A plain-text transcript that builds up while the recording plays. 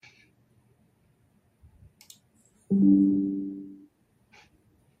Let's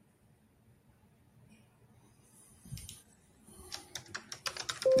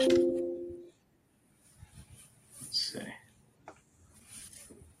see.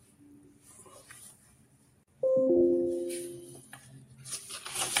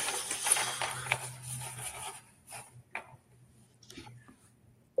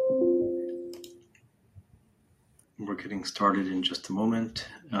 We're getting started in just a moment.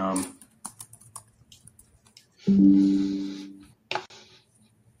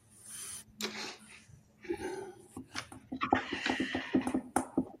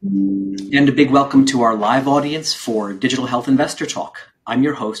 And a big welcome to our live audience for Digital Health Investor Talk. I'm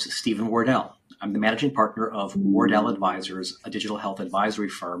your host, Stephen Wardell. I'm the managing partner of Wardell Advisors, a digital health advisory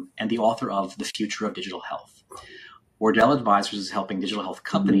firm, and the author of The Future of Digital Health. Wardell Advisors is helping digital health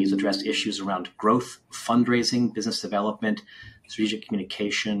companies address issues around growth, fundraising, business development, strategic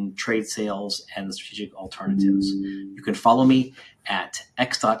communication, trade sales, and strategic alternatives. You can follow me at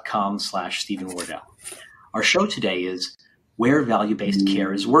x.com/Stephen Wardell. Our show today is Where Value-Based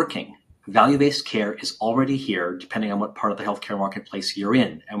Care is Working. Value-based care is already here, depending on what part of the healthcare marketplace you're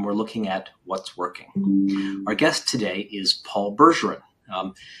in, and we're looking at what's working. Our guest today is Paul Bergeron,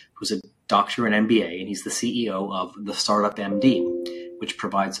 who's a doctor and MBA, and he's the CEO of the Startup MD, which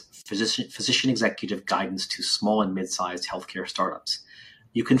provides physician executive guidance to small and mid-sized healthcare startups.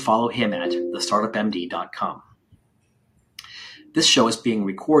 You can follow him at thestartupmd.com. This show is being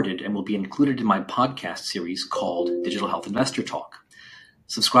recorded and will be included in my podcast series called Digital Health Investor Talk.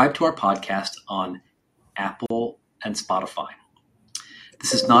 Subscribe to our podcast on Apple and Spotify.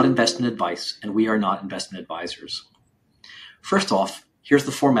 This is not investment advice, and we are not investment advisors. First off, here's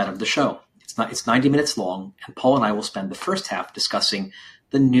the format of the show. It's 90 minutes long, and Paul and I will spend the first half discussing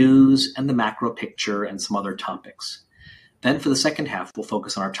the news and the macro picture and some other topics. Then for the second half, we'll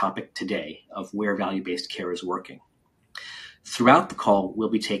focus on our topic today of where value-based care is working. Throughout the call, we'll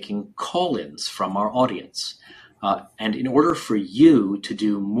be taking call-ins from our audience. And in order for you to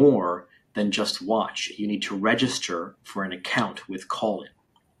do more than just watch, you need to register for an account with Callin.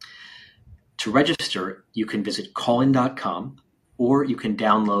 To register, you can visit callin.com, or you can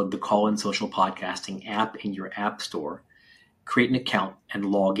download the Callin Social Podcasting app in your app store, create an account, and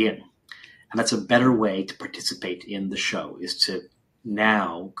log in. And that's a better way to participate in the show, is to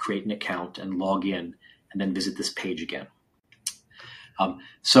now create an account and log in, and then visit this page again.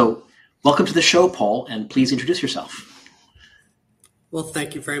 So welcome to the show, Paul, and please introduce yourself. Well,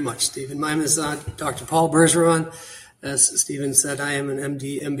 thank you very much, Stephen. My name is Dr. Paul Bergeron. As Stephen said, I am an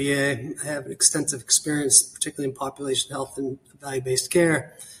MD, MBA. I have an extensive experience, particularly in population health and value-based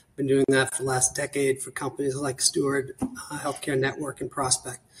care. I've been doing that for the last decade for companies like Steward, Healthcare Network, and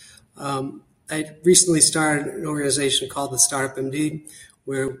Prospect. I recently started an organization called the Startup MD,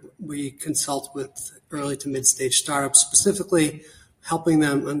 where we consult with early to mid-stage startups, specifically helping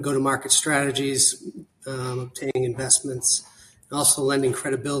them on go-to-market strategies, obtaining investments, and also lending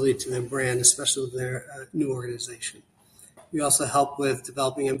credibility to their brand, especially with their new organization. We also help with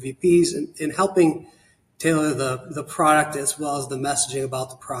developing MVPs and helping tailor the product as well as the messaging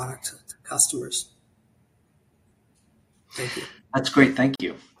about the product to customers. Thank you. That's great. Thank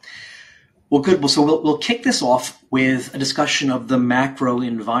you. Well, good. Well, so we'll kick this off with a discussion of the macro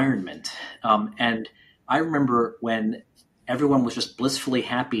environment. And I remember when everyone was just blissfully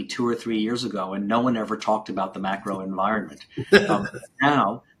happy 2 or 3 years ago, and no one ever talked about the macro environment.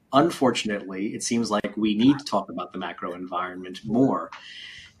 Now, unfortunately, it seems like we need to talk about the macro environment more.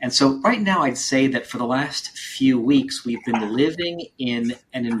 And so right now, I'd say that for the last few weeks, we've been living in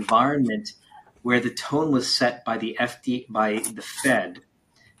an environment where the tone was set by the Fed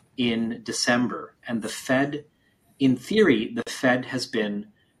in December. And the Fed, in theory, the Fed has been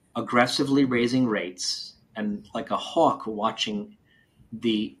aggressively raising rates and like a hawk watching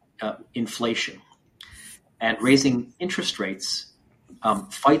the inflation. And raising interest rates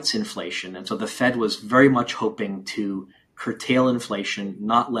fights inflation. And so the Fed was very much hoping to curtail inflation,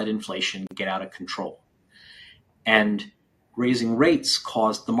 not let inflation get out of control. And raising rates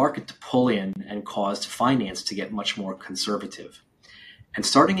caused the market to pull in and caused finance to get much more conservative. And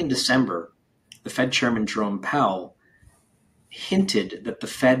starting in December, the Fed Chairman Jerome Powell hinted that the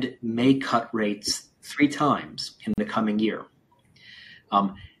Fed may cut rates 3 times in the coming year.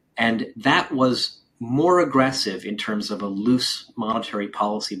 And that was more aggressive in terms of a loose monetary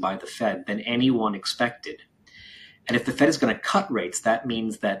policy by the Fed than anyone expected. And if the Fed is going to cut rates, that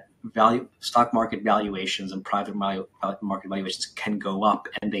means that stock market valuations and private market valuations can go up,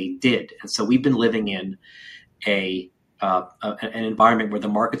 and they did. And so we've been living in an environment where the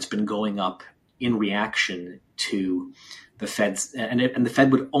market's been going up in reaction to the Fed's and the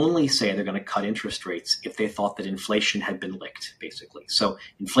Fed would only say they're going to cut interest rates if they thought that inflation had been licked, basically. So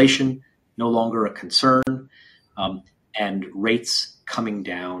inflation no longer a concern, and rates coming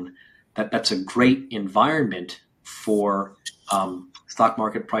down. That's a great environment for stock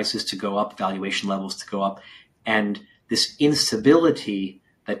market prices to go up, valuation levels to go up, and this instability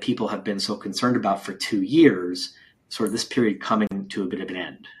that people have been so concerned about for 2 years, sort of this period coming to a bit of an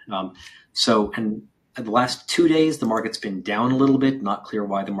end. And the last 2 days, the market's been down a little bit. Not clear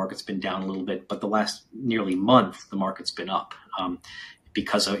why the market's been down a little bit, but the last nearly month, the market's been up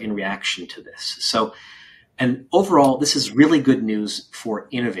because of in reaction to this. So, and overall, this is really good news for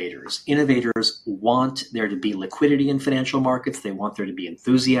innovators. Innovators want there to be liquidity in financial markets. They want there to be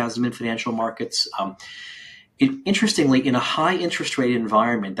enthusiasm in financial markets. Interestingly, in a high interest rate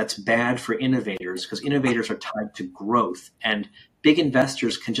environment, that's bad for innovators because innovators are tied to growth, and big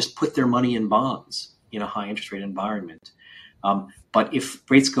investors can just put their money in bonds in a high interest rate environment. But if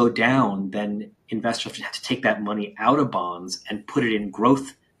rates go down, then investors have to take that money out of bonds and put it in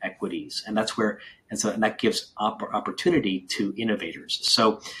growth equities, and that's where and that gives opportunity to innovators.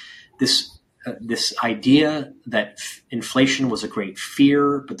 So this idea that inflation was a great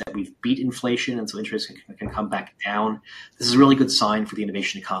fear, but that we've beat inflation, and so interest can come back down. This is a really good sign for the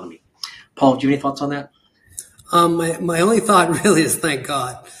innovation economy. Paul, do you have any thoughts on that? My only thought really is thank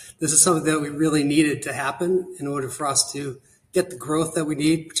God. This is something that we really needed to happen in order for us to get the growth that we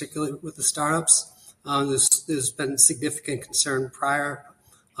need, particularly with the startups. There's been significant concern prior.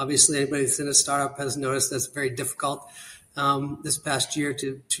 Obviously, anybody that's in a startup has noticed that's very difficult this past year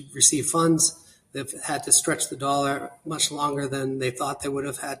to receive funds. They've had to stretch the dollar much longer than they thought they would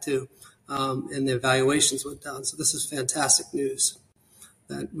have had to, and their valuations went down. So this is fantastic news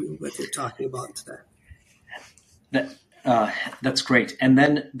that we're talking about today. That's great. And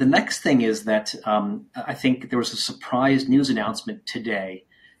then the next thing is that I think there was a surprise news announcement today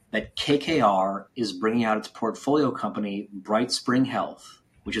that KKR is bringing out its portfolio company, BrightSpring Health,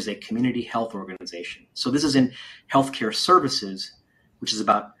 which is a community health organization. So this is in healthcare services, which is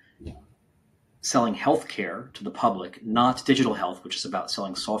about selling healthcare to the public, not digital health, which is about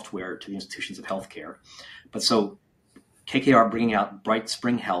selling software to the institutions of healthcare. But so KKR bringing out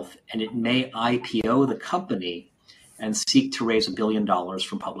BrightSpring Health, and it may IPO the company and seek to raise $1 billion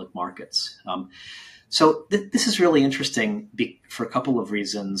from public markets. So this is really interesting for a couple of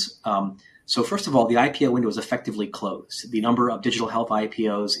reasons. So first of all, the IPO window is effectively closed. The number of digital health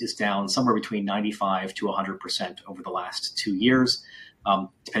IPOs is down somewhere between 95 to 100% over the last 2 years,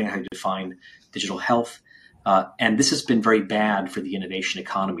 depending on how you define digital health. And this has been very bad for the innovation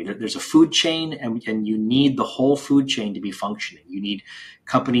economy. There's a food chain, and you need the whole food chain to be functioning. You need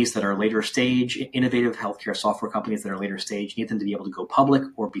companies that are later stage, innovative healthcare software companies that are later stage. You need them to be able to go public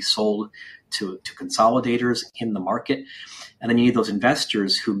or be sold to consolidators in the market. And then you need those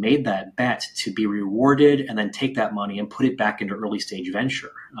investors who made that bet to be rewarded and then take that money and put it back into early stage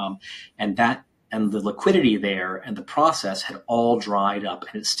venture. And the liquidity there and the process had all dried up,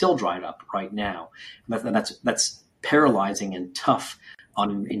 and it's still dried up right now. And that's paralyzing and tough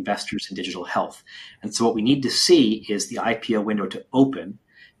on investors in digital health. And so what we need to see is the IPO window to open,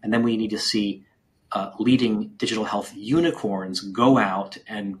 and then we need to see leading digital health unicorns go out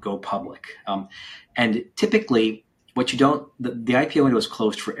and go public. And typically, the IPO window is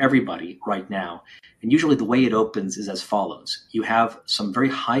closed for everybody right now. And usually the way it opens is as follows. You have some very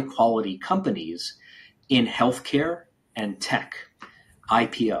high quality companies in healthcare and tech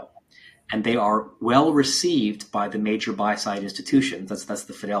IPO, and they are well received by the major buy side institutions. That's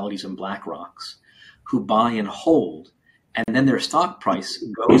the Fidelities and BlackRocks, who buy and hold, and then their stock price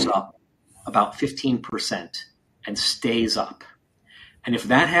goes up about 15% and stays up. And if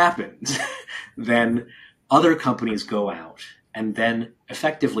that happens, then other companies go out, and then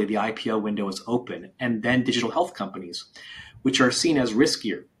effectively the IPO window is open, and then digital health companies, which are seen as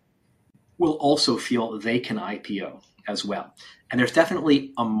riskier, will also feel they can IPO as well. And there's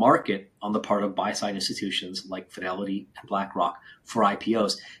definitely a market on the part of buy-side institutions like Fidelity and BlackRock for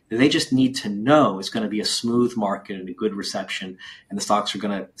IPOs. They just need to know it's going to be a smooth market and a good reception, and the stocks are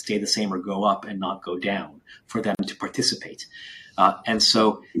going to stay the same or go up and not go down for them to participate. And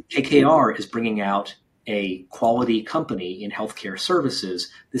so KKR is bringing out a quality company in healthcare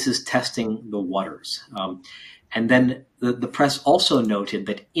services. This is testing the waters. And then the press also noted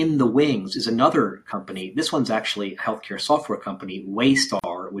that in the wings is another company. This one's actually a healthcare software company,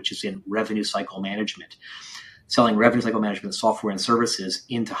 Waystar, which is in revenue cycle management, selling revenue cycle management software and services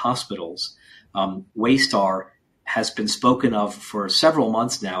into hospitals. Waystar has been spoken of for several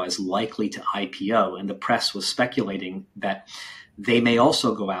months now as likely to IPO, and the press was speculating that they may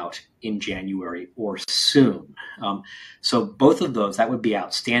also go out in January or soon. So both of those, that would be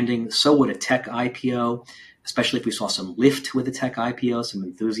outstanding. So would a tech IPO, especially if we saw some lift with the tech IPO, some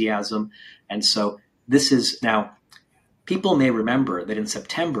enthusiasm. And so this is now, people may remember that in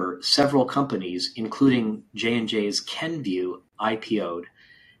September, several companies, including J&J's Kenvue, IPO'd,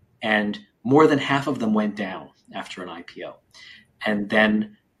 and more than half of them went down after an IPO. And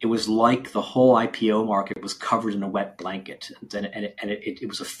then it was like the whole IPO market was covered in a wet blanket, and it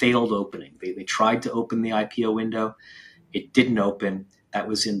was a failed opening. They tried to open the IPO window. It didn't open. That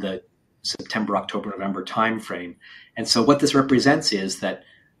was in the September, October, November timeframe. And so what this represents is that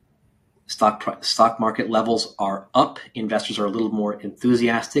stock market levels are up. Investors are a little more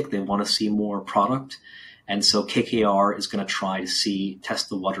enthusiastic. They want to see more product. And so KKR is going to try to test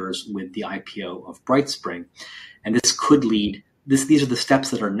the waters with the IPO of BrightSpring. And this could lead, these are the steps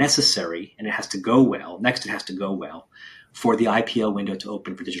that are necessary, and it has to go well. Next, it has to go well for the IPO window to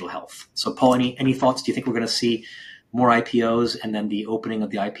open for digital health. So Paul, any thoughts? Do you think we're going to see more IPOs and then the opening of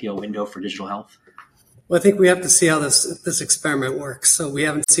the IPO window for digital health? Well, I think we have to see how this experiment works. So we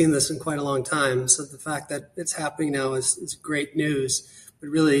haven't seen this in quite a long time. So the fact that it's happening now is great news. But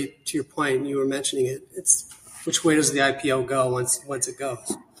really, to your point, you were mentioning it, it's which way does the IPO go once it goes?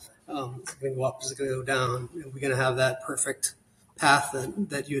 Is it going to go up? Is it going to go down? Are we going to have that perfect path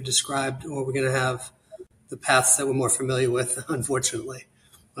that you had described, or are we going to have the paths that we're more familiar with, unfortunately?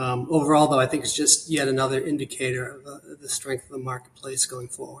 Overall, though, I think it's just yet another indicator of the strength of the marketplace going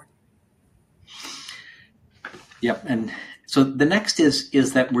forward. Yep. And so the next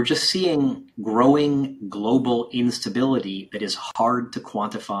is that we're just seeing growing global instability that is hard to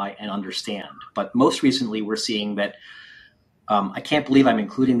quantify and understand. But most recently, we're seeing that I can't believe I'm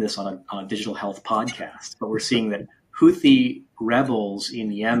including this on a digital health podcast, but we're seeing that Houthi rebels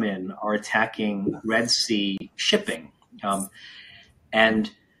in Yemen are attacking Red Sea shipping.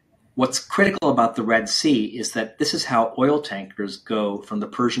 And what's critical about the Red Sea is that this is how oil tankers go from the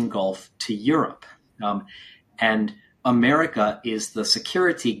Persian Gulf to Europe. And America is the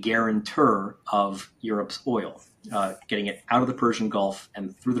security guarantor of Europe's oil, getting it out of the Persian Gulf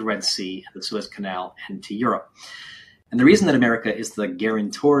and through the Red Sea and the Suez Canal and to Europe. And the reason that America is the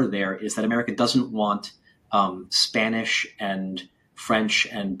guarantor there is that America doesn't want Spanish and French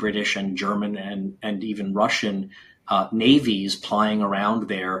and British and German and even Russian navies plying around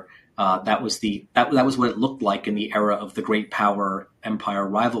there. That was what it looked like in the era of the great power empire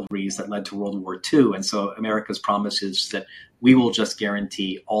rivalries that led to World War II. And so America's promise is that we will just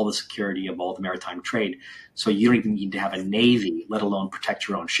guarantee all the security of all the maritime trade. So you don't even need to have a navy, let alone protect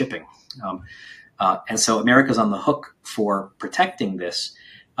your own shipping. And so America's on the hook for protecting this.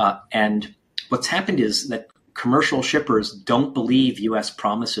 And what's happened is that commercial shippers don't believe U.S.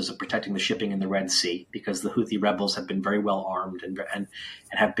 promises of protecting the shipping in the Red Sea because the Houthi rebels have been very well armed and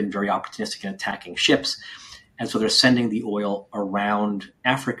have been very opportunistic in attacking ships. And so they're sending the oil around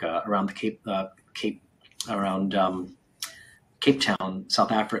Africa, around the Cape Town,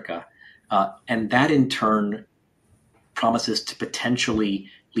 South Africa. And that in turn promises to potentially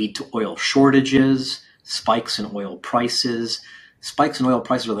lead to oil shortages, spikes in oil prices. Spikes in oil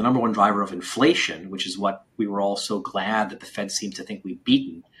prices are the number one driver of inflation, which is what we were all so glad that the Fed seemed to think we'd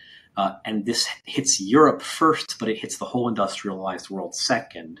beaten. And this hits Europe first, but it hits the whole industrialized world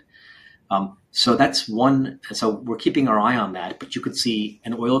second. So that's one. So we're keeping our eye on that. But you could see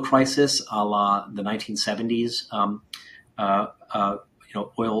an oil crisis a la the 1970s.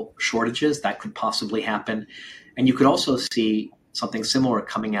 Oil shortages that could possibly happen, and you could also see something similar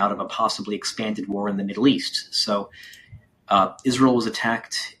coming out of a possibly expanded war in the Middle East. So. Israel was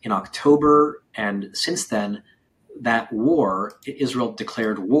attacked in October, and since then, that war, Israel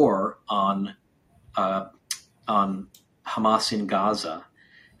declared war on Hamas in Gaza,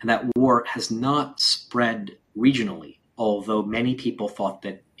 and that war has not spread regionally, although many people thought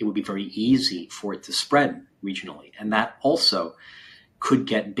that it would be very easy for it to spread regionally, and that also could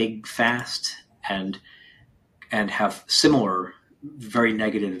get big fast and have similar very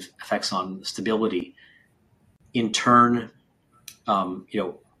negative effects on stability. In turn,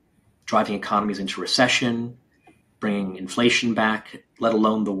 driving economies into recession, bringing inflation back, let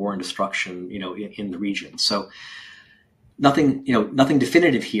alone the war and destruction, in the region. So nothing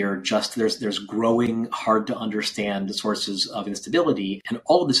definitive here. Just there's growing, hard to understand sources of instability, and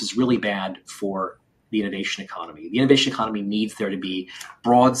all of this is really bad for the innovation economy. The innovation economy needs there to be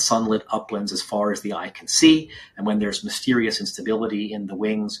broad sunlit uplands as far as the eye can see. And when there's mysterious instability in the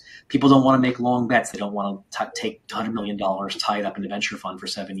wings, people don't want to make long bets. They don't want to take $100 million, tie it up in a venture fund for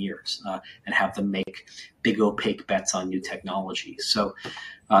 7 years, and have them make big opaque bets on new technology. So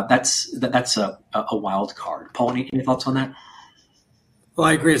that's a wild card. Paul, any thoughts on that? Well,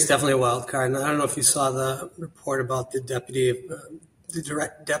 I agree. It's definitely a wild card. And I don't know if you saw the report about the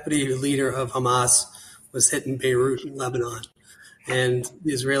direct deputy leader of Hamas was hit in Beirut in Lebanon. And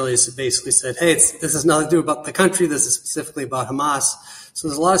the Israelis basically said, hey, this has nothing to do about the country. This is specifically about Hamas. So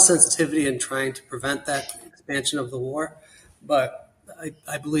there's a lot of sensitivity in trying to prevent that expansion of the war. But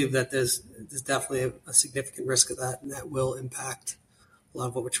I believe that there's definitely a significant risk of that, and that will impact a lot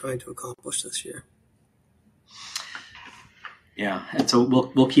of what we're trying to accomplish this year. Yeah, and so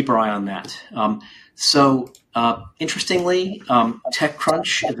we'll keep our eye on that. Interestingly,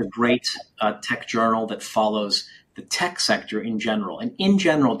 TechCrunch is a great tech journal that follows the tech sector in general. And in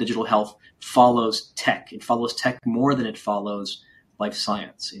general, digital health follows tech. It follows tech more than it follows life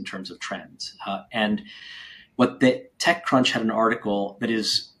science in terms of trends. And what the TechCrunch had an article that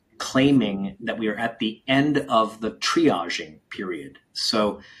is claiming that we are at the end of the triaging period.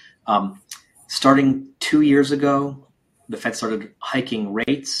 So starting 2 years ago, the Fed started hiking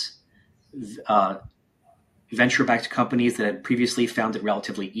rates. Venture-backed companies that had previously found it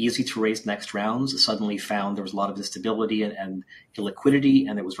relatively easy to raise next rounds suddenly found there was a lot of instability and illiquidity,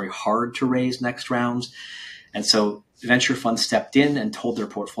 and it was very hard to raise next rounds. And so venture funds stepped in and told their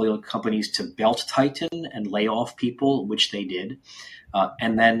portfolio companies to belt tighten and lay off people, which they did.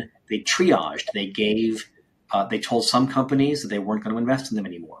 And then they triaged. They told some companies that they weren't going to invest in them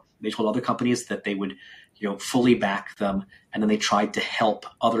anymore. They told other companies that they would fully back them, and then they tried to help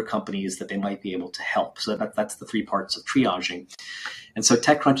other companies that they might be able to help. So that's the three parts of triaging. And so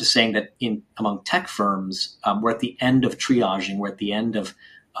TechCrunch is saying that among tech firms, we're at the end of triaging. We're at the end of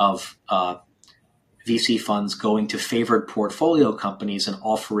VC funds going to favored portfolio companies and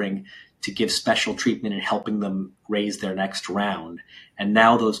offering to give special treatment and helping them raise their next round. And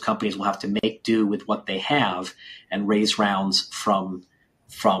now those companies will have to make do with what they have and raise rounds from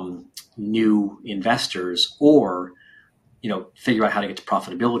new investors, or figure out how to get to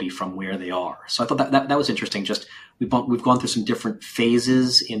profitability from where they are. So I thought that was interesting. Just we've gone through some different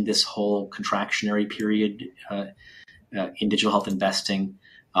phases in this whole contractionary period in digital health investing,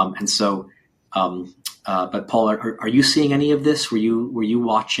 but Paul, are you seeing any of this? Were you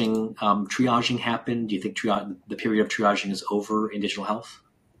watching triaging happen? Do you think the period of triaging is over in digital health?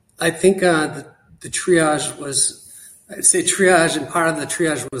 I think the triage was. I'd say triage, and part of the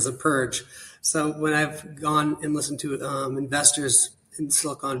triage was a purge. So when I've gone and listened to investors in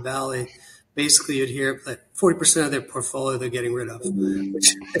Silicon Valley, basically you'd hear that 40% of their portfolio they're getting rid of,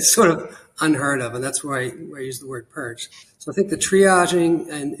 which is sort of unheard of, and that's where I use the word purge. So I think the triaging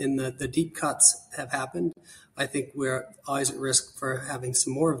and the deep cuts have happened. I think we're always at risk for having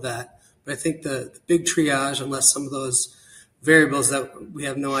some more of that. But I think the big triage, unless some of those variables that we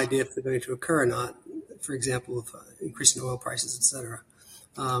have no idea if they're going to occur or not, for example, of increasing oil prices, et cetera.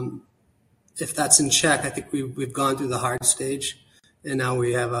 If that's in check, I think we've gone through the hard stage, and now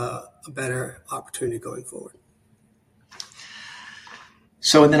we have a better opportunity going forward.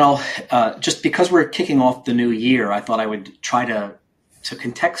 So, and then I'll just because we're kicking off the new year, I thought I would try to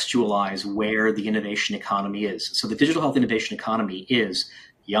contextualize where the innovation economy is. So the digital health innovation economy is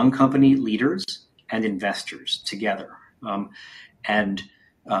young company leaders and investors together.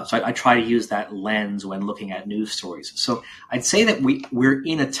 So I try to use that lens when looking at news stories. So I'd say that we're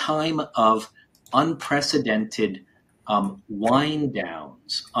in a time of unprecedented wind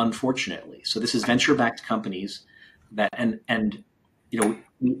downs, unfortunately. So this is venture-backed companies that,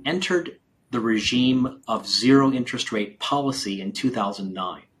 we entered the regime of zero interest rate policy in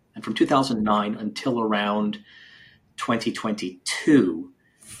 2009. And from 2009 until around 2022,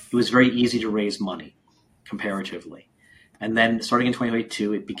 it was very easy to raise money comparatively. And then starting in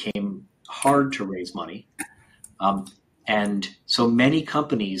 2022, it became hard to raise money. And so many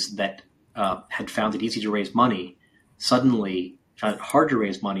companies that had found it easy to raise money suddenly found it hard to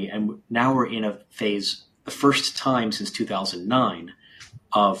raise money. And now we're in a phase, the first time since 2009,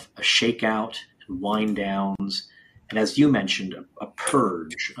 of a shakeout and wind downs. And as you mentioned, a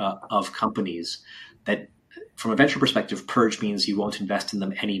purge of companies that, from a venture perspective, purge means you won't invest in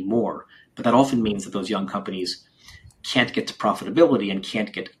them anymore. But that often means that those young companies can't get to profitability and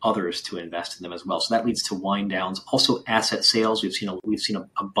can't get others to invest in them as well. So that leads to wind downs. Also, asset sales. We've seen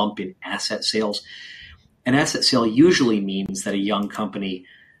a bump in asset sales. An asset sale usually means that a young company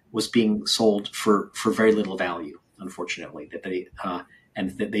was being sold for very little value, unfortunately.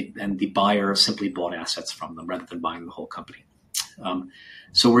 And the buyer simply bought assets from them rather than buying the whole company.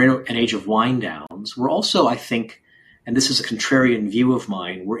 So we're in an age of wind downs. We're also, I think, and this is a contrarian view of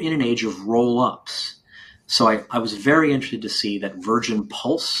mine, we're in an age of roll-ups. So I was very interested to see that Virgin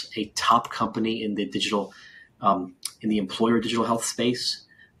Pulse, a top company in the digital, in the employer digital health space,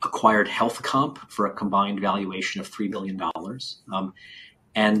 acquired Health Comp for a combined valuation of $3 billion.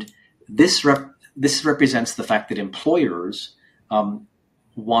 And this represents the fact that employers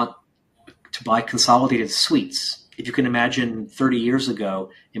want to buy consolidated suites. If you can imagine 30 years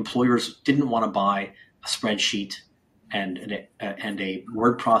ago, employers didn't want to buy a spreadsheet and a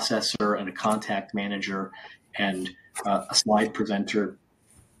word processor and a contact manager and a slide presenter.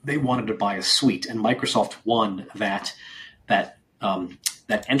 They wanted to buy a suite, and Microsoft won that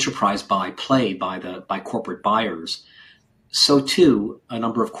enterprise play by corporate buyers. So too, a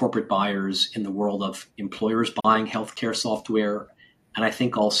number of corporate buyers in the world of employers buying healthcare software, and I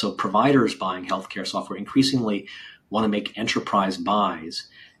think also providers buying healthcare software, increasingly want to make enterprise buys,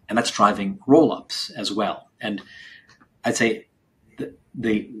 and that's driving roll-ups as well. And I'd say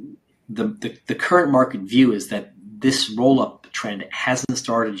the current market view is that this roll-up trend hasn't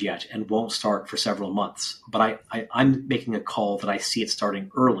started yet and won't start for several months. But I'm making a call that I see it starting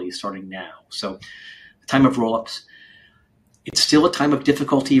now. So the time of roll-ups, it's still a time of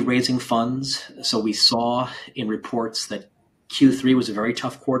difficulty raising funds. So we saw in reports that Q3 was a very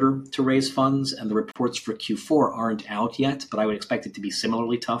tough quarter to raise funds, and the reports for Q4 aren't out yet, but I would expect it to be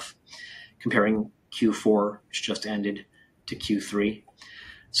similarly tough, comparing Q4, which just ended, to Q3.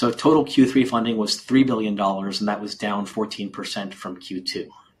 So total Q3 funding was $3 billion, and that was down 14% from Q2.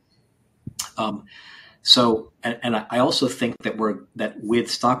 And I also think that with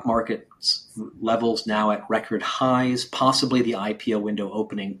stock market levels now at record highs, possibly the IPO window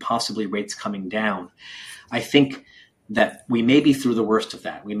opening, possibly rates coming down, I think that we may be through the worst of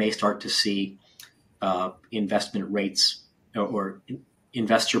that. We may start to see investment rates or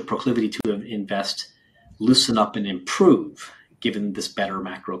investor proclivity to invest loosen up and improve, given this better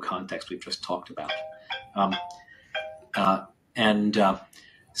macro context we've just talked about.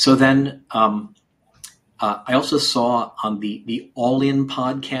 So then I also saw on the All In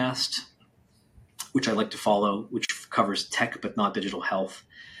podcast, which I like to follow, which covers tech but not digital health,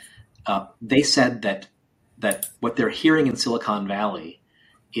 they said that what they're hearing in Silicon Valley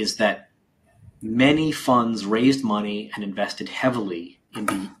is that many funds raised money and invested heavily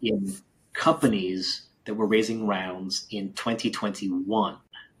in companies that were raising rounds in 2021,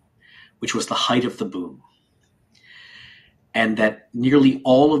 which was the height of the boom. And that nearly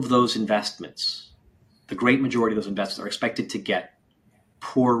all of those investments, the great majority of those investments, are expected to get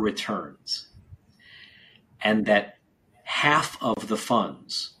poor returns. And that half of the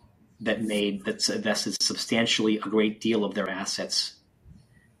funds that invested substantially a great deal of their assets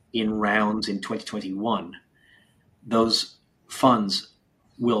in rounds in 2021, those funds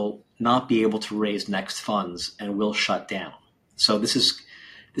will not be able to raise next funds and will shut down. So this is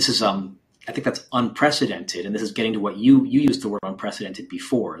I think that's unprecedented, and this is getting to what you used the word unprecedented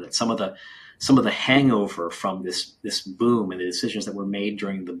before. That some of the hangover from this boom and the decisions that were made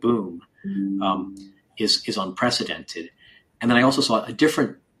during the boom is unprecedented. And then I also saw a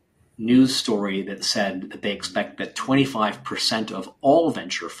different news story that said that they expect that 25% of all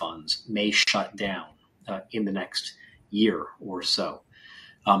venture funds may shut down in the next year or so.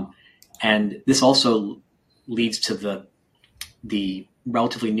 And this also leads to the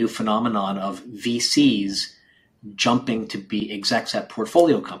relatively new phenomenon of VCs jumping to be execs at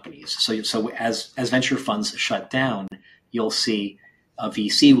portfolio companies. So as venture funds shut down, you'll see a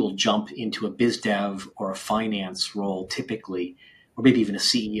VC will jump into a biz dev or a finance role typically, or maybe even a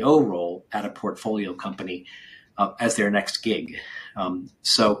CEO role at a portfolio company as their next gig.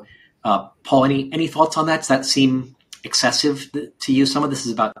 Paul, any thoughts on that? Does that seem excessive to you? Some of this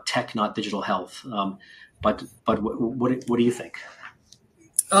is about tech, not digital health. But what do you think?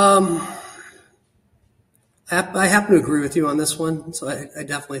 I happen to agree with you on this one. So I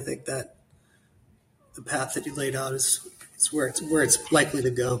definitely think that the path that you laid out is where it's likely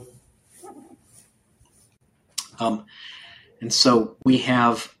to go. And so we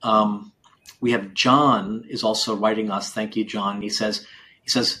have John is also writing us. Thank you, John. He says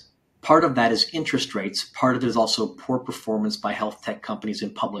part of that is interest rates. Part of it is also poor performance by health tech companies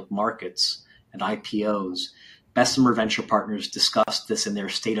in public markets and IPOs. Bessemer Venture Partners discussed this in their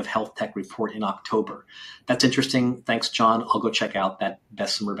State of Health Tech report in October. That's interesting. Thanks, John. I'll go check out that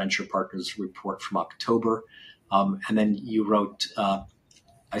Bessemer Venture Partners report from October. And then you wrote,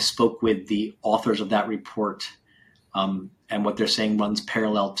 I spoke with the authors of that report, and what they're saying runs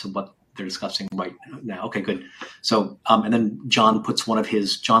parallel to what they're discussing right now. Okay, good. So, and then John puts this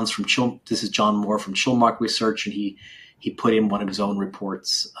is John Moore from Chilmark Research, and he put in one of his own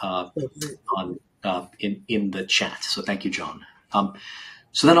reports in the chat. So thank you, John.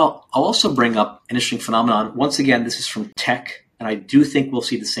 So then I'll also bring up an interesting phenomenon. Once again, this is from tech, and I do think we'll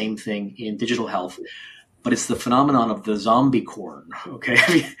see the same thing in digital health. but it's the phenomenon of the zombie corn.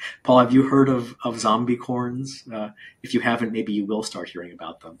 Okay, Paul, have you heard of zombie corns? If you haven't, maybe you will start hearing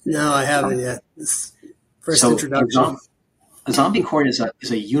about them. No, I haven't yet. This first introduction. A zombie corn is a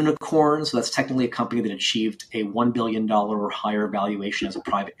unicorn, so that's technically a company that achieved a $1 billion or higher valuation as a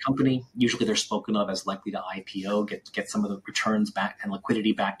private company. Usually they're spoken of as likely to IPO, get some of the returns back and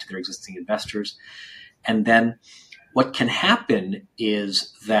liquidity back to their existing investors. And then what can happen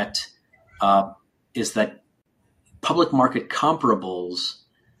is that public market comparables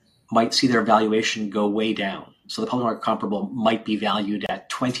might see their valuation go way down. So the public market comparable might be valued at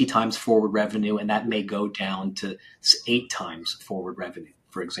 20 times forward revenue, and that may go down to 8 times forward revenue,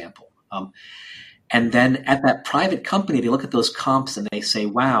 for example. And then at that private company, they look at those comps and they say,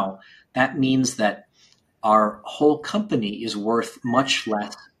 wow, that means that our whole company is worth much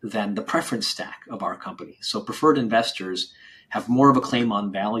less than the preference stack of our company. So preferred investors have more of a claim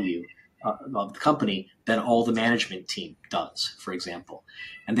on value of the company than all the management team does, for example.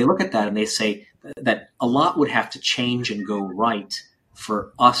 And they look at that and they say that a lot would have to change and go right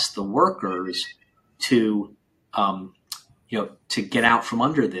for us, the workers, to get out from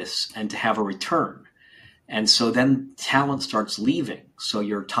under this and to have a return. And so then talent starts leaving. So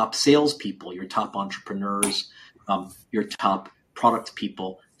your top salespeople, your top entrepreneurs, your top product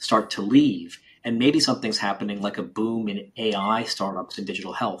people start to leave. And maybe something's happening like a boom in AI startups in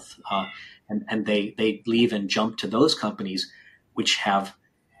digital health. And they leave and jump to those companies which have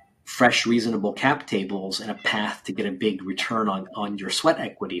fresh, reasonable cap tables and a path to get a big return on your sweat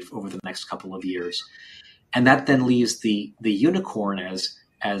equity over the next couple of years. And that then leaves the unicorn as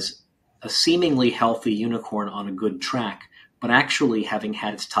a seemingly healthy unicorn on a good track, but actually having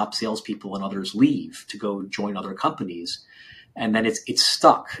had its top salespeople and others leave to go join other companies. And then it's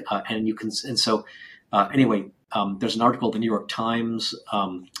stuck. There's an article in the New York Times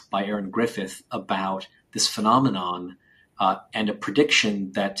by Aaron Griffith about this phenomenon and a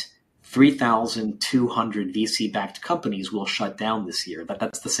prediction that 3,200 VC-backed companies will shut down this year.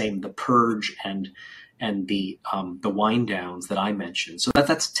 That's the same, the purge and the wind downs that I mentioned. So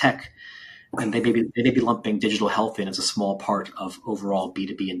that's tech, and they may be lumping digital health in as a small part of overall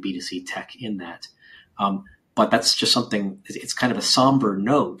B2B and B2C tech in that. But that's just something, it's kind of a somber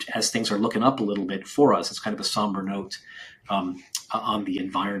note as things are looking up a little bit for us. It's kind of a somber note on the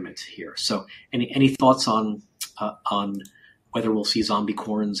environment here. So any thoughts on whether we'll see zombie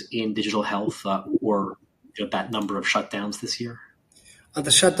corns in digital health or that number of shutdowns this year? The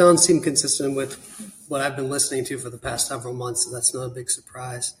shutdowns seem consistent with what I've been listening to for the past several months, so that's not a big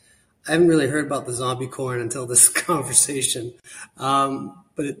surprise. I haven't really heard about the zombie corn until this conversation,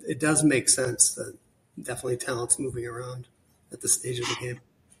 but it does make sense that definitely talent's moving around at this stage of the game,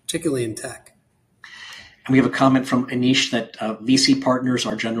 particularly in tech. And we have a comment from Anish that VC partners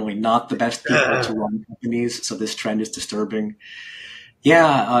are generally not the best people to run companies, so this trend is disturbing.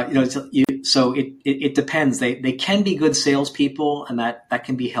 Yeah, so it depends. They can be good salespeople, and that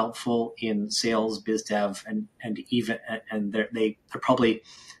can be helpful in sales, biz dev, and they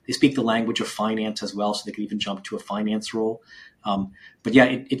speak the language of finance as well, so they can even jump to a finance role. But yeah,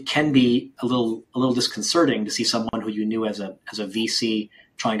 it can be a little disconcerting to see someone who you knew as a VC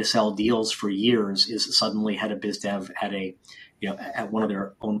trying to sell deals for years is suddenly head of biz dev at one of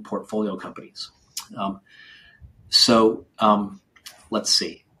their own portfolio companies. Let's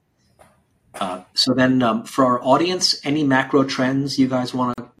see. So then for our audience, any macro trends you guys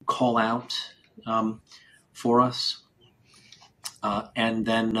want to call out for us?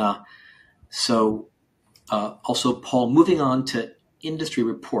 Also, Paul, moving on to industry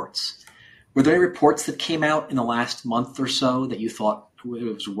reports. Were there any reports that came out in the last month or so that you thought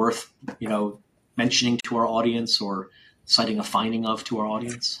it was worth, mentioning to our audience or citing a finding of to our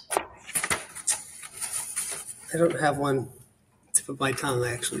audience? I don't have one tip of my tongue.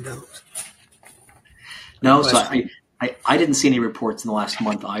 I actually don't. No, so I didn't see any reports in the last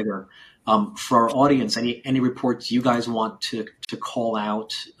month either. For our audience, any reports you guys want to call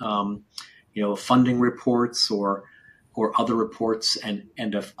out? Funding reports or other reports and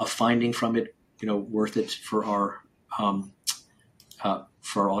a finding from it, worth it for our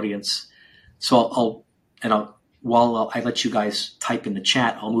audience. So while I let you guys type in the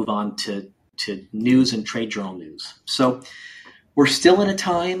chat, I'll move on to news and trade journal news. So we're still in a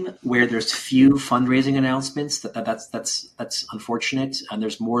time where there's few fundraising announcements. That's unfortunate, and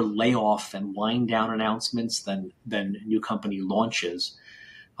there's more layoff and wind down announcements than new company launches.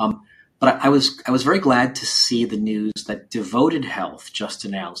 But I was very glad to see the news that Devoted Health just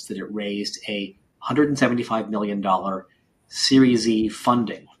announced that it raised a $175 million Series E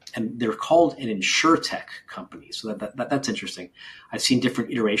funding. and they're called an insurtech company. So that's interesting. I've seen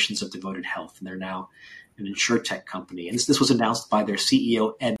different iterations of Devoted Health, and they're now an insurtech company. And this was announced by their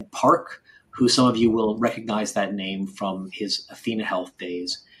CEO, Ed Park, who some of you will recognize that name from his Athena Health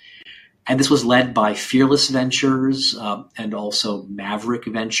days. And this was led by Fearless Ventures and also Maverick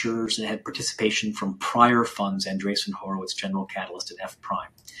Ventures, and had participation from prior funds, Andreessen Horowitz, General Catalyst, and F Prime.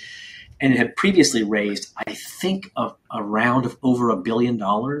 And it had previously raised, I think, a round of over $1 billion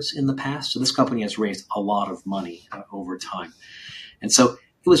in the past. So this company has raised a lot of money over time. And so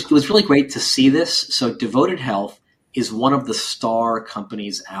it was really great to see this. So Devoted Health is one of the star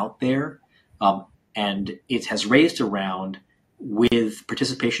companies out there, and it has raised a round with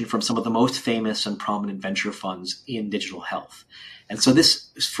participation from some of the most famous and prominent venture funds in digital health. And so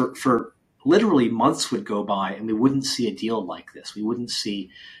this, for literally months would go by and we wouldn't see a deal like this. We wouldn't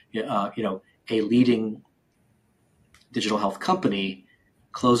see, a leading digital health company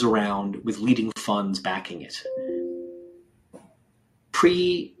close a round with leading funds backing it.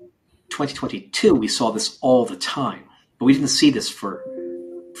 Pre-2022, we saw this all the time, but we didn't see this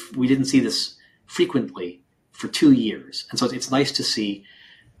frequently for 2 years. And so it's nice to see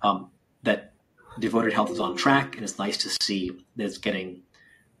that Devoted Health is on track, and it's nice to see that it's getting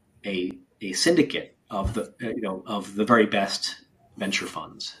a syndicate of the very best venture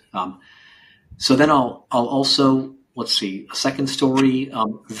funds. So then I'll also, let's see, a second story,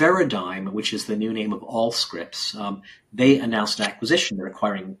 Veradigm, which is the new name of Allscripts. They announced an acquisition. They're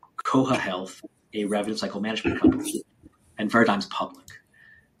acquiring Koha Health, a revenue cycle management company, and Veradigm's public.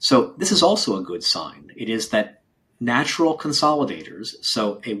 So this is also a good sign. It is that natural consolidators,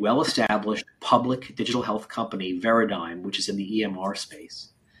 so a well-established public digital health company, Veradigm, which is in the EMR space,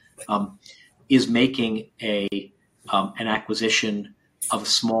 is making an acquisition of a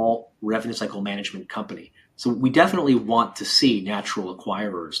small revenue cycle management company. So we definitely want to see natural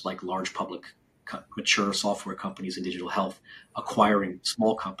acquirers like large public mature software companies in digital health acquiring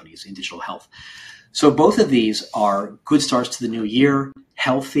small companies in digital health. So both of these are good starts to the new year,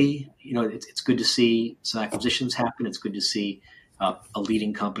 healthy. It's good to see some acquisitions happen. It's good to see a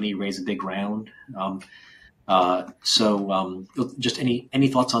leading company raise a big round. Just any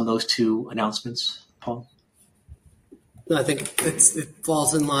thoughts on those two announcements, Paul? No, I think it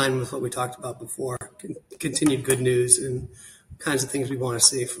falls in line with what we talked about before. Continued good news and kinds of things we want to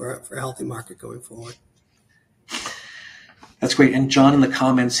see for a healthy market going forward. That's great. And John, in the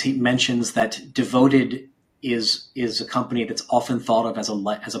comments, he mentions that Devoted is a company that's often thought of as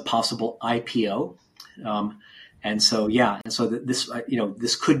a possible IPO.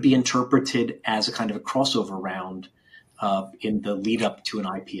 This could be interpreted as a kind of a crossover round in the lead up to an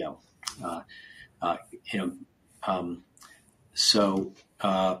IPO.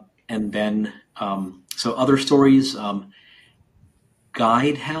 So other stories,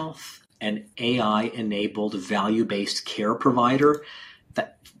 Guide Health, an AI-enabled value-based care provider.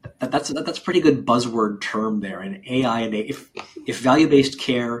 That's a pretty good buzzword term there. An AI, if value-based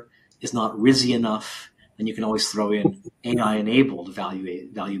care is not rizzy enough, then you can always throw in AI-enabled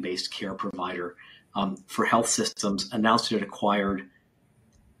value-based care provider for health systems. Announced it acquired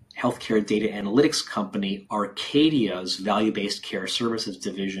healthcare data analytics company Arcadia's value-based care services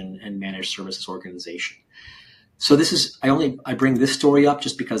division and managed services organization. So this is I bring this story up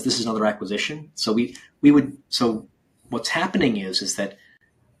just because this is another acquisition. So what's happening is that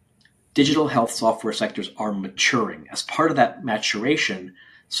digital health software sectors are maturing. As part of that maturation,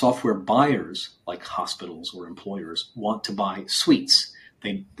 software buyers like hospitals or employers want to buy suites.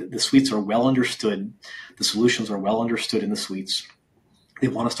 The suites are well understood. The solutions are well understood in the suites. They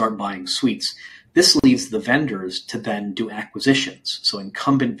want to start buying suites. This leads the vendors to then do acquisitions. So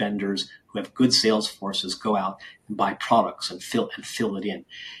incumbent vendors who have good sales forces go out and buy products and fill it in.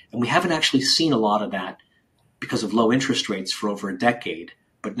 And we haven't actually seen a lot of that because of low interest rates for over a decade.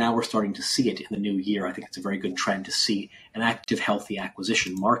 But now we're starting to see it in the new year. I think it's a very good trend to see an active, healthy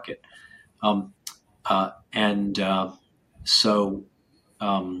acquisition market. So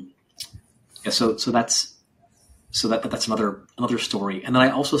that's another story. And then I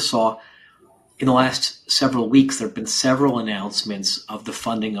also saw in the last several weeks, there have been several announcements of the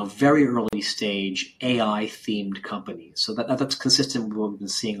funding of very early stage AI themed companies. So that's consistent with what we've been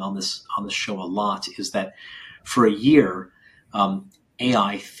seeing on this show a lot, is that for a year,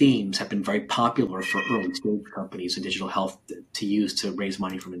 AI themes have been very popular for early stage companies in digital health to use to raise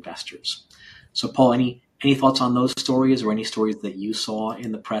money from investors. So Paul, any thoughts on those stories or any stories that you saw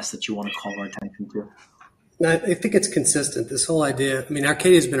in the press that you want to call our attention to? I think it's consistent. This whole idea,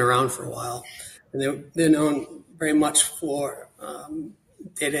 Arcadia's been around for a while, and they're known very much for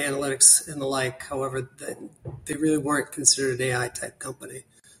data analytics and the like. However, they really weren't considered an AI type company.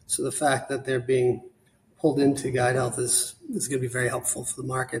 So the fact that they're being pulled into Guide Health is going to be very helpful for the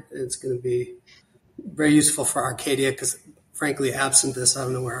market. It's going to be very useful for Arcadia because, frankly, absent this, I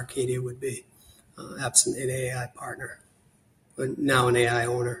don't know where Arcadia would be, absent an AI partner, but now an AI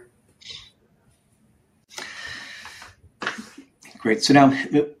owner. Great. So now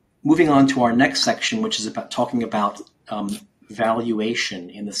moving on to our next section, which is about talking about valuation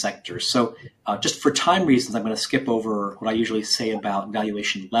in the sector. So just for time reasons, I'm going to skip over what I usually say about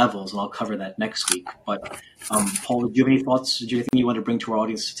valuation levels, and I'll cover that next week. But Paul, do you have any thoughts? Do you have anything you want to bring to our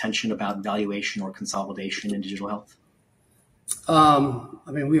audience's attention about valuation or consolidation in digital health?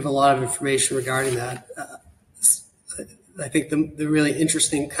 I mean, we have a lot of information regarding that. I think the really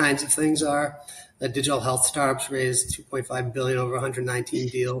interesting kinds of things are that digital health startups raised $2.5 billion over 119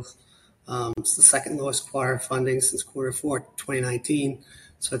 deals. It's the second lowest quarter of funding since quarter 4, 2019.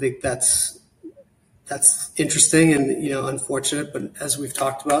 So I think that's interesting and unfortunate. But as we've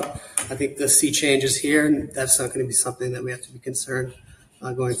talked about, I think the sea change is here, and that's not going to be something that we have to be concerned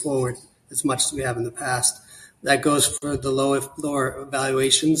going forward as much as we have in the past. That goes for the lower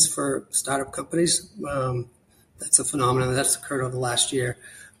valuations for startup companies. That's a phenomenon that's occurred over the last year.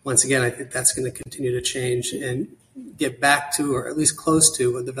 Once again, I think that's going to continue to change and get back to, or at least close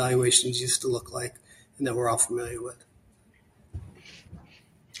to, what the valuations used to look like and that we're all familiar with.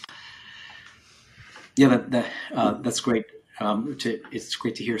 Yeah, that's great. It's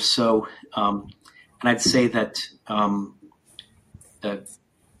great to hear. So, and I'd say that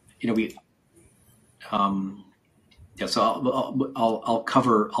we. So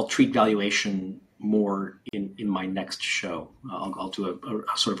I'll treat valuation more in my next show. I'll do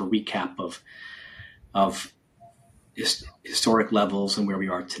a sort of a recap of historic levels and where we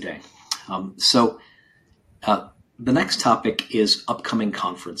are today. So the next topic is upcoming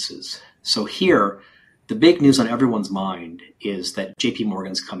conferences. So here, the big news on everyone's mind is that JP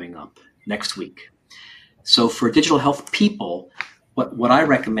Morgan's coming up next week. So for digital health people, what I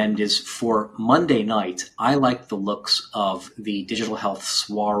recommend is for Monday night, I like the looks of the Digital Health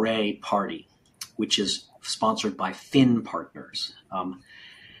Soiree Party, which is sponsored by Finn Partners.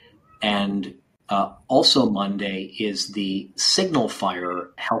 And also Monday is the Signalfire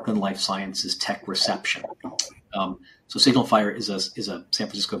Health and Life Sciences Tech Reception. So Signalfire is a San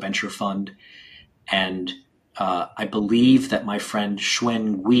Francisco venture fund, and I believe that my friend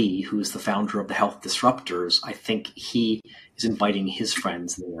Xuan Gui, who is the founder of the Health Disruptors, I think he is inviting his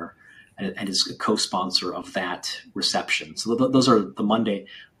friends there and is a co-sponsor of that reception. So those are the Monday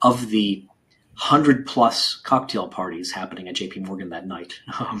of the 100+ cocktail parties happening at JP Morgan that night.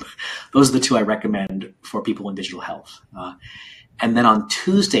 Those are the two I recommend for people in digital health. And then on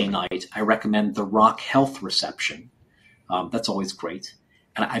Tuesday night, I recommend the Rock Health reception. That's always great.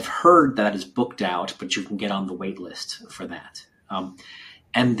 And I've heard that is booked out, but you can get on the wait list for that.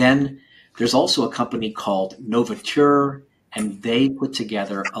 And then there's also a company called Novature, and they put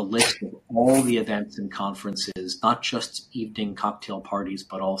together a list of all the events and conferences, not just evening cocktail parties,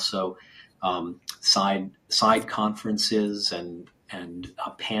 but also side conferences and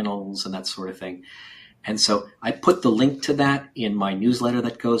panels and that sort of thing. And so I put the link to that in my newsletter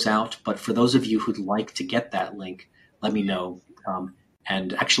that goes out. But for those of you who'd like to get that link, let me know.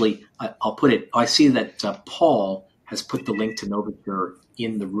 And actually, I'll put it. I see that Paul has put the link to Novature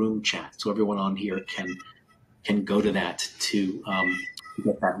in the room chat, so everyone on here can go to that to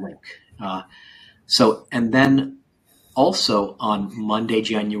get that link. And then also on Monday,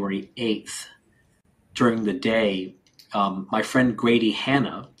 January 8th, during the day, my friend Grady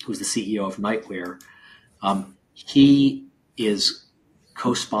Hanna, who's the CEO of Nightwear, he is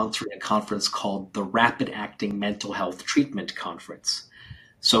co-sponsoring a conference called the Rapid Acting Mental Health Treatment Conference.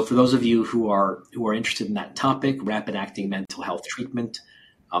 So for those of you who are interested in that topic, rapid acting mental health treatment,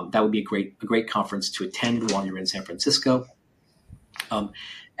 that would be a great conference to attend while you're in San Francisco.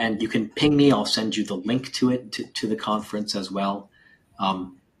 And you can ping me. I'll send you the link to it, to the conference as well.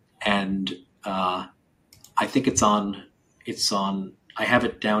 And I think it's on. I have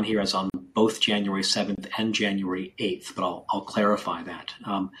it down here as on both January 7th and January 8th, but I'll clarify that.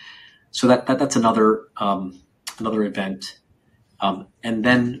 So that's another event. And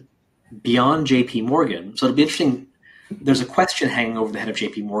then beyond JP Morgan, so it'll be interesting. There's a question hanging over the head of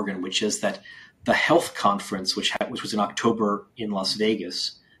JP Morgan, which is that the health conference, which was in October in Las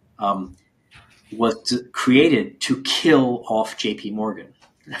Vegas, was created to kill off JP Morgan.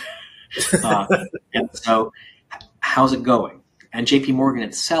 And so how's it going? And JP Morgan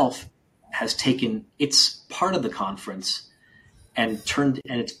itself has taken its part of the conference and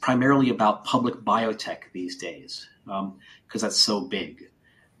it's primarily about public biotech these days, because that's so big.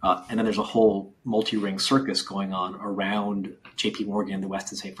 And then there's a whole multi-ring circus going on around JP Morgan and the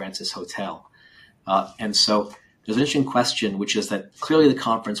Westin St. Francis Hotel. And so there's an interesting question, which is that clearly the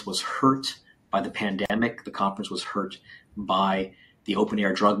conference was hurt by the pandemic. The conference was hurt by the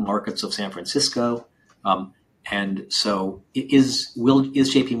open-air drug markets of San Francisco. And so is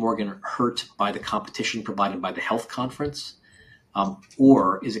JP Morgan hurt by the competition provided by the health conference?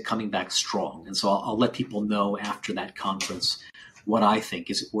 Or is it coming back strong? And so I'll let people know after that conference what I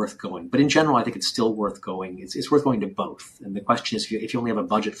think. Is it worth going? But in general, I think it's still worth going. It's worth going to both. And the question is, if you only have a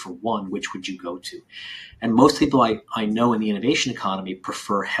budget for one, which would you go to? And most people I know in the innovation economy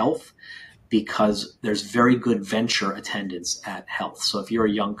prefer health because there's very good venture attendance at health. So if you're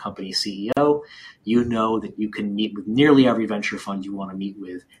a young company CEO, you know that you can meet with nearly every venture fund you want to meet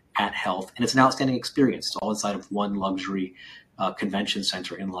with at health. And it's an outstanding experience. It's all inside of one luxury convention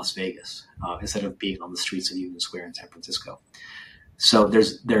center in Las Vegas, instead of being on the streets of Union Square in San Francisco. So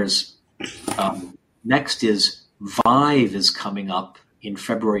there's next is Vive is coming up in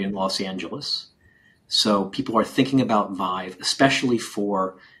February in Los Angeles. So people are thinking about Vive, especially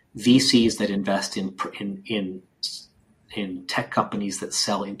for VCs that invest in tech companies that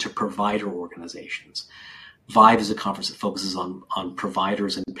sell into provider organizations. Vive is a conference that focuses on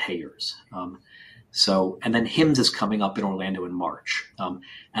providers and payers. And then HIMSS is coming up in Orlando in March.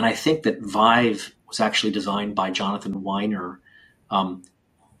 And I think that Vive was actually designed by Jonathan Weiner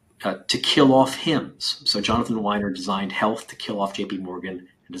to kill off HIMSS. So Jonathan Weiner designed health to kill off JP Morgan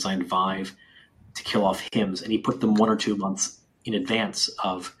and designed Vive to kill off HIMSS. And he put them 1 or 2 months in advance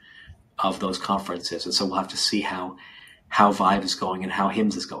of those conferences. And so we'll have to see how Vive is going and how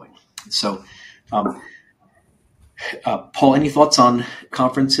HIMSS is going. So, Paul, any thoughts on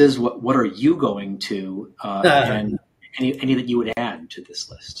conferences? What are you going to, and any that you would add to this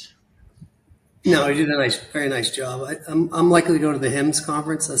list? No, you did a very nice job. I'm likely to go to the HIMSS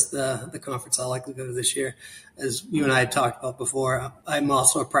conference. That's the conference I'll likely go to this year. As you and I had talked about before, I'm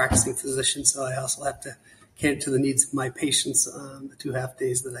also a practicing physician, so I also have to cater to the needs of my patients the 2 half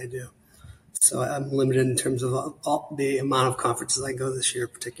days that I do. So I'm limited in terms of the amount of conferences I go this year in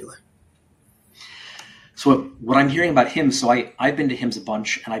particular. So what I'm hearing about HIMSS, so I've been to HIMSS a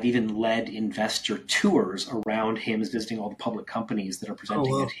bunch, and I've even led investor tours around HIMSS, visiting all the public companies that are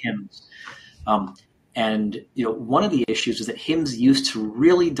presenting at HIMSS. And one of the issues is that HIMSS used to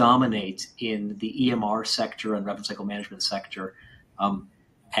really dominate in the EMR sector and revenue cycle management sector.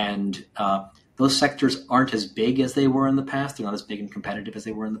 Those sectors aren't as big as they were in the past. They're not as big and competitive as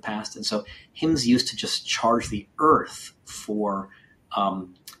they were in the past. And so HIMSS used to just charge the earth for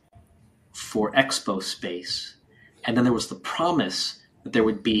expo space. And then there was the promise that there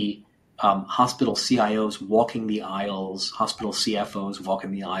would be hospital CIOs walking the aisles, hospital CFOs walking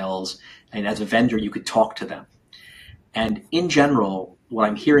the aisles, and as a vendor, you could talk to them. And in general, what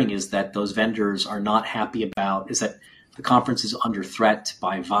I'm hearing is that those vendors are not happy about is that the conference is under threat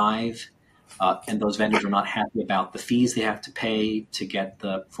by Vive, and those vendors are not happy about the fees they have to pay to get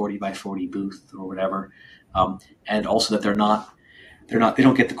the 40 by 40 booth or whatever, and also that they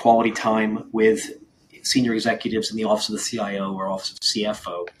don't get the quality time with senior executives in the office of the CIO or office of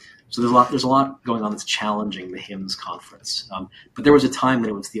CFO. So there's a lot going on that's challenging the HIMSS conference. But there was a time when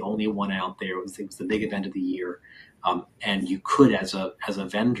it was the only one out there. It was the big event of the year, and you could, as a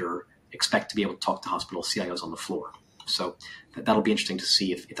vendor, expect to be able to talk to hospital CIOs on the floor. So that'll be interesting to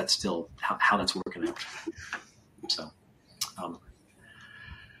see if that's still how that's working out. So,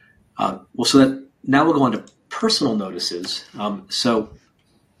 now we'll go on to personal notices. So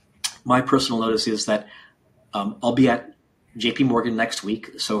my personal notice is that I'll be at JP Morgan next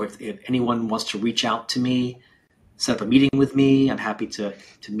week. So if anyone wants to reach out to me, set up a meeting with me, I'm happy to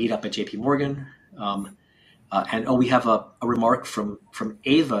meet up at JP Morgan. We have a remark from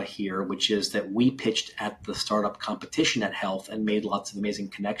Ava here, which is that we pitched at the startup competition at Health and made lots of amazing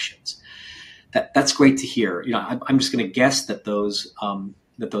connections. That's great to hear. I'm just going to guess that those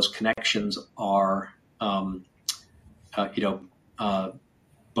connections are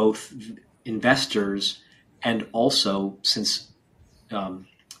both investors and also since we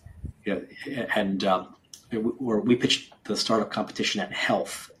pitched the startup competition at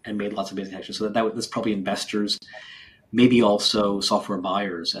Health and made lots of amazing connections. So that's probably investors, maybe also software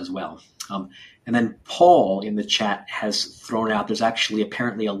buyers as well. And then Paul in the chat has thrown out, there's actually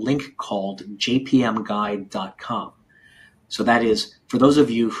apparently a link called jpmguide.com. So that is, for those of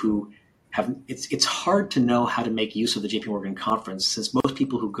you who have, it's hard to know how to make use of the JP Morgan conference since most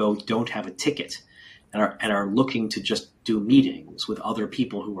people who go don't have a ticket and are looking to just do meetings with other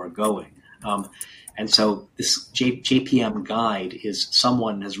people who are going. And so this JPM guide is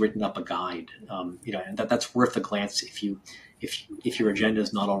someone has written up a guide, and that's worth a glance if your agenda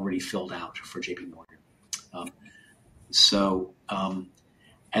is not already filled out for JP Morgan.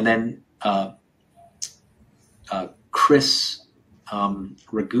 And then Chris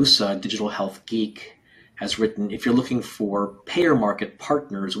Ragusa, Digital Health Geek, has written, if you're looking for payer market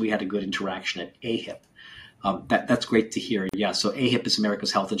partners, we had a good interaction at AHIP. That's great to hear. Yeah, so AHIP is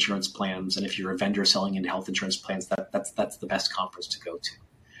America's Health Insurance Plans, and if you're a vendor selling into health insurance plans, that's the best conference to go to.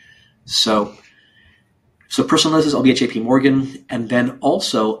 So personal notices, I'll be at JP Morgan, and then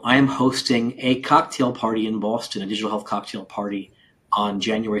also I am hosting a cocktail party in Boston, a digital health cocktail party on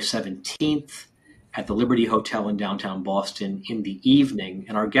January 17th at the Liberty Hotel in downtown Boston in the evening,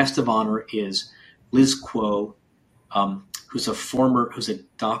 and our guest of honor is Liz Kuo, who's a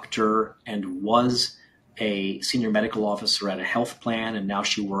doctor and was a senior medical officer at a health plan, and now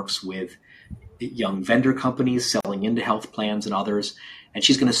she works with young vendor companies selling into health plans and others. And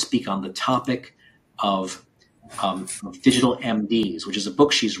she's going to speak on the topic of digital MDs, which is a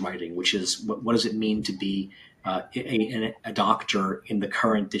book she's writing, which is what does it mean to be a doctor in the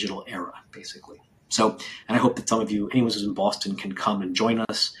current digital era, basically. So, and I hope that some of you, anyone who's in Boston, can come and join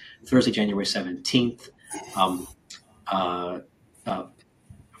us Thursday, January 17th.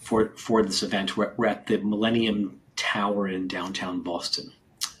 For this event. We're at the Millennium Tower in downtown Boston.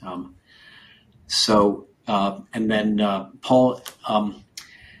 And then Paul,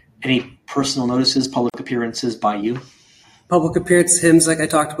 any personal notices, public appearances by you? Public appearance, hymns like I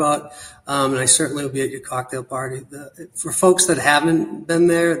talked about, and I certainly will be at your cocktail party. For folks that haven't been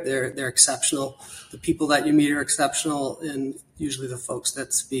there, they're exceptional. The people that you meet are exceptional, and usually the folks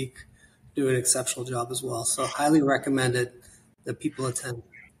that speak do an exceptional job as well. So highly recommended that people attend.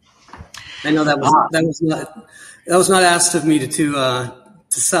 I know that was not asked of me to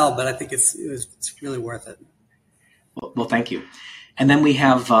sell, but I think it's really worth it. Well, thank you. And then we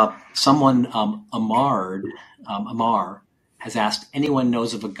have someone, Amar has asked, anyone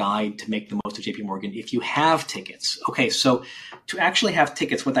knows of a guide to make the most of JP Morgan if you have tickets? Okay, so to actually have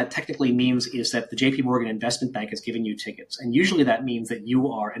tickets, what that technically means is that the JP Morgan Investment Bank has given you tickets. And usually that means that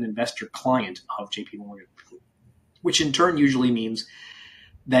you are an investor client of JP Morgan, which in turn usually means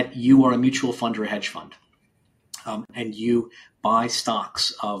that you are a mutual fund or a hedge fund, and you buy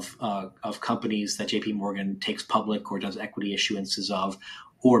stocks of companies that JP Morgan takes public or does equity issuances of,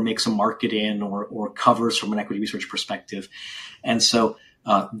 or makes a market in, or covers from an equity research perspective. And so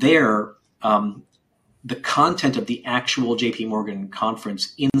the content of the actual JP Morgan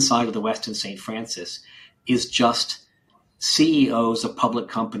conference inside of the Westin St. Francis is just CEOs of public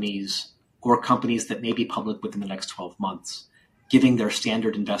companies or companies that may be public within the next 12 months, giving their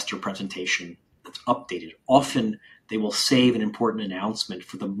standard investor presentation that's updated. Often they will save an important announcement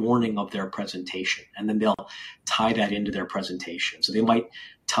for the morning of their presentation, and then they'll tie that into their presentation. So they might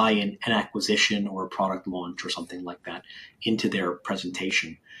tie in an acquisition or a product launch or something like that into their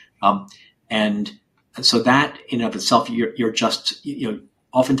presentation. And so that in and of itself, you're just,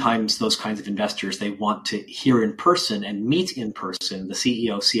 oftentimes those kinds of investors, they want to hear in person and meet in person the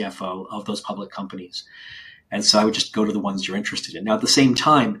CEO, CFO of those public companies. And so I would just go to the ones you're interested in. Now, at the same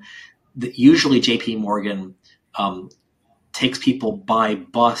time, usually JP Morgan takes people by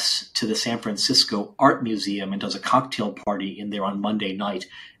bus to the San Francisco Art Museum and does a cocktail party in there on Monday night.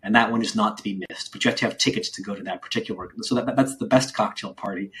 And that one is not to be missed, but you have to have tickets to go to that particular. So that's the best cocktail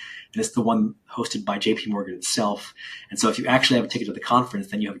party. And it's the one hosted by JP Morgan itself. And so if you actually have a ticket to the conference,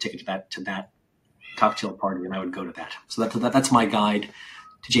 then you have a ticket to that cocktail party, and I would go to that. So that's my guide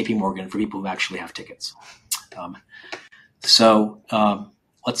to JP Morgan for people who actually have tickets.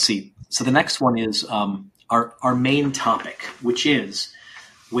 Let's see. So the next one is our main topic, which is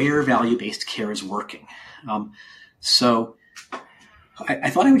where value-based care is working. So I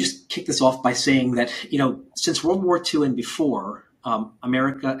thought I would just kick this off by saying that, since World War II and before,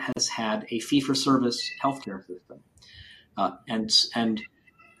 America has had a fee-for-service healthcare system. And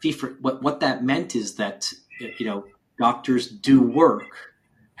what that meant is that, doctors do work,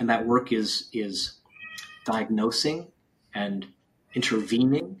 and that work is diagnosing and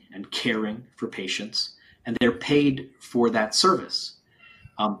intervening and caring for patients, and they're paid for that service.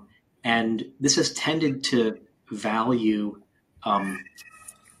 And this has tended to value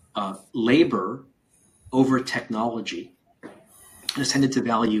labor over technology. It has tended to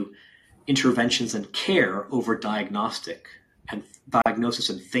value interventions and care over diagnosis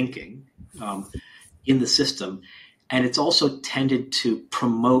and thinking in the system. And it's also tended to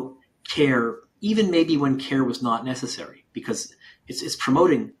promote care, even maybe when care was not necessary, because it's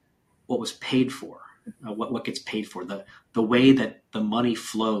promoting what was paid for, what gets paid for, the way that the money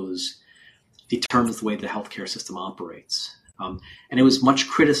flows determines the way the healthcare system operates. And it was much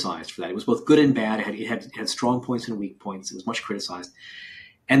criticized for that. It was both good and bad. It had strong points and weak points. It was much criticized.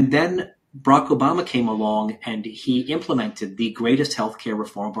 And then Barack Obama came along and he implemented the greatest healthcare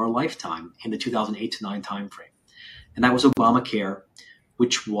reform of our lifetime in the 2008 to 9 timeframe. And that was Obamacare,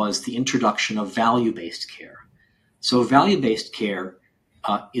 which was the introduction of value-based care. So value-based care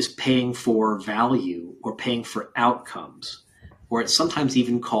is paying for value or paying for outcomes, or it's sometimes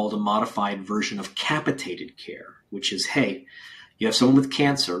even called a modified version of capitated care, which is, hey, you have someone with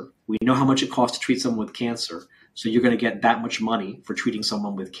cancer. We know how much it costs to treat someone with cancer, so you're going to get that much money for treating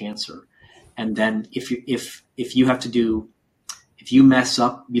someone with cancer. And then if you mess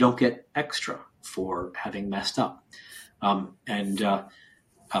up, you don't get extra for having messed up. And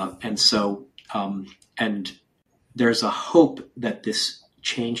there's a hope that this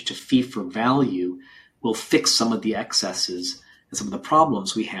change to fee for value will fix some of the excesses and some of the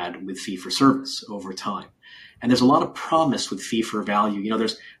problems we had with fee for service over time. And there's a lot of promise with fee for value.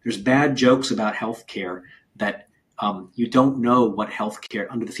 There's bad jokes about healthcare that you don't know what healthcare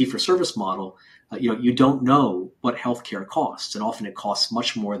under the fee for service model. You don't know what healthcare costs, and often it costs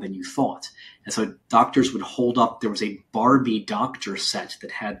much more than you thought. And so doctors would hold up. There was a Barbie doctor set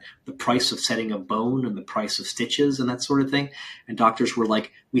that had the price of setting a bone and the price of stitches and that sort of thing. And doctors were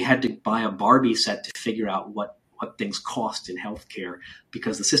like, we had to buy a Barbie set to figure out what things cost in healthcare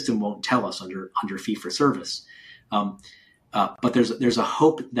because the system won't tell us under fee for service. But there's a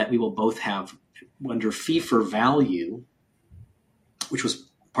hope that we will both have under fee for value, which was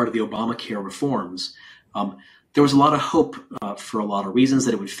part of the Obamacare reforms. There was a lot of hope for a lot of reasons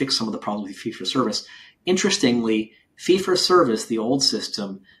that it would fix some of the problems with fee for service. Interestingly, fee for service, the old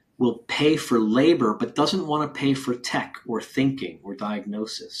system, will pay for labor, but doesn't want to pay for tech or thinking or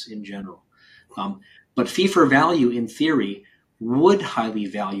diagnosis in general. But fee for value, in theory, would highly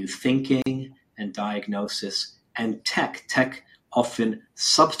value thinking and diagnosis and tech often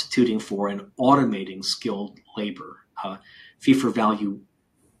substituting for and automating skilled labor. Fee for value,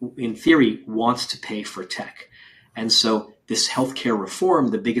 in theory, wants to pay for tech. And so this healthcare reform,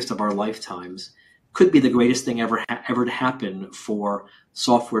 the biggest of our lifetimes, could be the greatest thing ever to happen for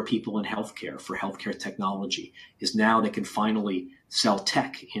software people in healthcare, for healthcare technology, is now they can finally sell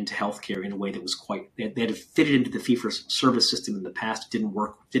tech into healthcare in a way that was they had to fit it into the fee-for-service system in the past. It didn't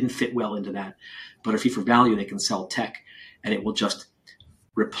work, didn't fit well into that. But a fee-for-value, they can sell tech, and it will just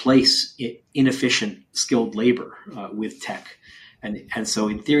replace inefficient skilled labor with tech. And so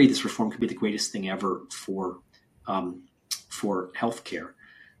in theory, this reform could be the greatest thing ever for healthcare.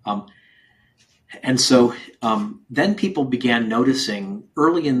 And so then people began noticing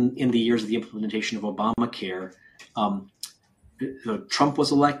early in the years of the implementation of Obamacare, Trump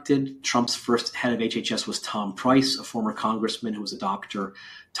was elected. Trump's first head of HHS was Tom Price, a former congressman who was a doctor.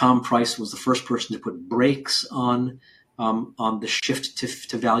 Tom Price was the first person to put brakes on the shift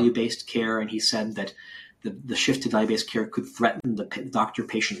to value-based care, and he said that the shift to value-based care could threaten the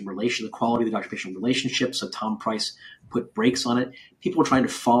doctor-patient relation, the quality of the doctor-patient relationship. So Tom Price put brakes on it. People were trying to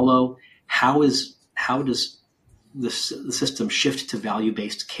follow how does the system shift to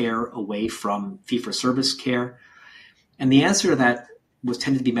value-based care away from fee-for-service care? And the answer to that was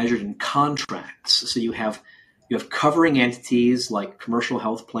tended to be measured in contracts. So you have covering entities like commercial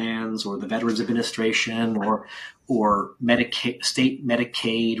health plans or the Veterans Administration or Medicaid, state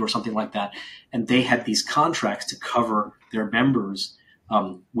Medicaid or something like that. And they had these contracts to cover their members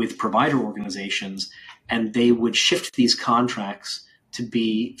with provider organizations, and they would shift these contracts to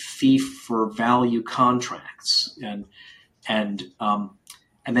be fee-for-value contracts, and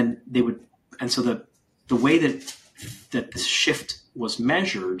then they would, and so the way that this shift was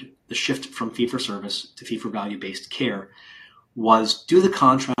measured, the shift from fee-for-service to fee-for-value-based care, was, do the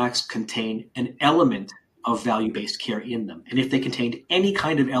contracts contain an element of value-based care in them? And if they contained any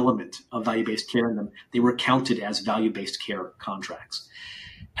kind of element of value-based care in them, they were counted as value-based care contracts.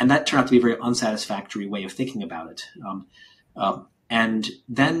 And that turned out to be a very unsatisfactory way of thinking about it. And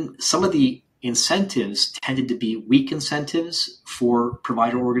then some of the incentives tended to be weak incentives for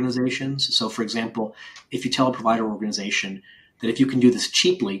provider organizations. So, for example, if you tell a provider organization that if you can do this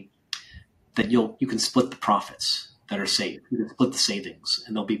cheaply, that you can split the profits that are saved. You can split the savings,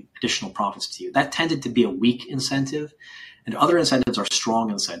 and there'll be additional profits to you. That tended to be a weak incentive, and other incentives are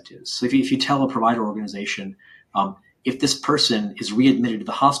strong incentives. So if you tell a provider organization, if this person is readmitted to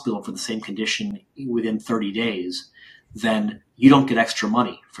the hospital for the same condition within 30 days, then you don't get extra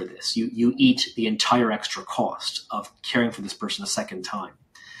money for this. You eat the entire extra cost of caring for this person a second time.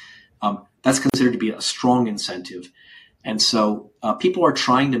 That's considered to be a strong incentive. And so people are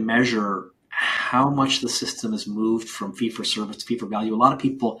trying to measure how much the system has moved from fee-for-service to fee-for-value. A lot of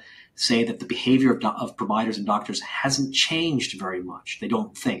people say that the behavior of providers and doctors hasn't changed very much. They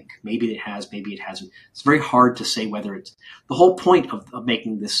don't think. Maybe it has, maybe it hasn't. It's very hard to say whether it's the whole point of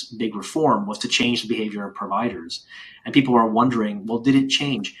making this big reform was to change the behavior of providers. And people are wondering, well, did it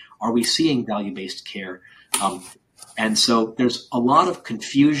change? Are we seeing value-based care? And so there's a lot of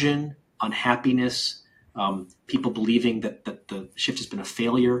confusion, unhappiness, people believing that the shift has been a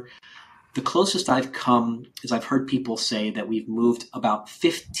failure. The closest I've come is I've heard people say that we've moved about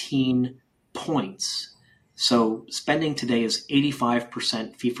 15 points. So spending today is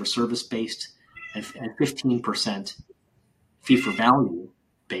 85% fee-for-service based and 15% fee-for-value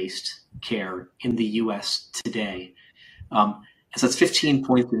based care in the U.S. today. So that's 15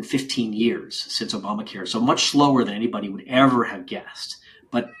 points in 15 years since Obamacare. So much slower than anybody would ever have guessed.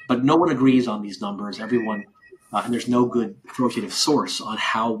 But no one agrees on these numbers. Everyone, and there's no good authoritative source on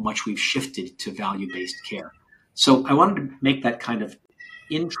how much we've shifted to value-based care. So I wanted to make that kind of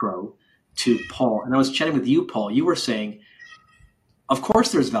intro to Paul. And I was chatting with you, Paul. You were saying, of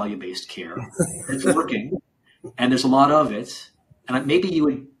course there's value-based care. It's working. And there's a lot of it. And maybe you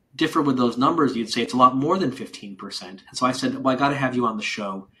would differ with those numbers. You'd say it's a lot more than 15%. And so I said, well, I got to have you on the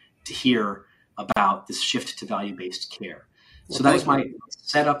show to hear about this shift to value-based care. So that was my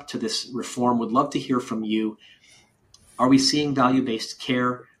setup to this reform. Would love to hear from you. Are we seeing value-based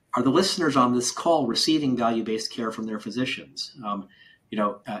care? Are the listeners on this call receiving value-based care from their physicians?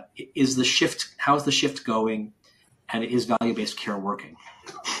 Is the shift? How's the shift going? And is value-based care working?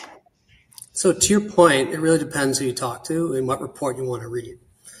 So to your point, it really depends who you talk to and what report you want to read.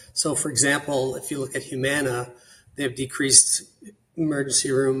 So, for example, if you look at Humana, they've decreased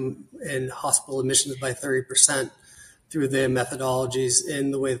emergency room and hospital admissions by 30%. Through their methodologies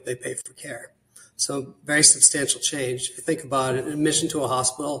in the way that they pay for care. So very substantial change. If you think about it, an admission to a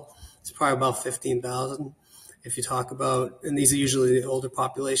hospital is probably about $15,000. If you talk about, and these are usually the older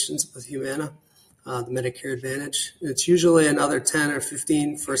populations with Humana, the Medicare Advantage, it's usually another 10 or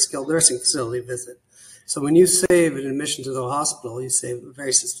 15 for a skilled nursing facility visit. So when you save an admission to the hospital, you save a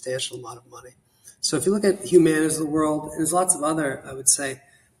very substantial amount of money. So if you look at Humana's of the world, and there's lots of other, I would say,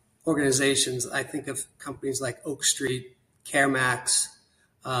 organizations. I think of companies like Oak Street, CareMax,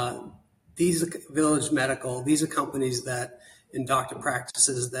 these are Village Medical. These are companies that in doctor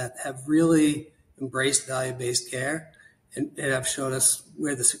practices that have really embraced value-based care and have shown us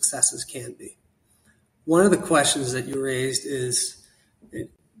where the successes can be. One of the questions that you raised is,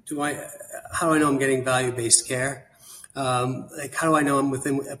 how do I know I'm getting value-based care? How do I know I'm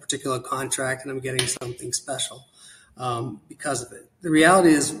within a particular contract and I'm getting something special because of it? The reality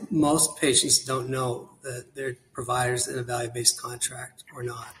is most patients don't know that their provider's in a value-based contract or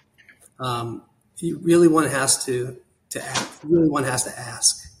not. You really one has to ask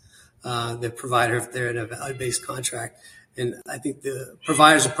the provider if they're in a value-based contract. And I think the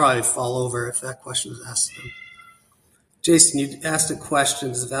providers will probably fall over if that question is asked to them. Jason, you asked a question,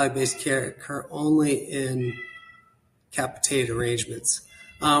 does value-based care occur only in capitated arrangements?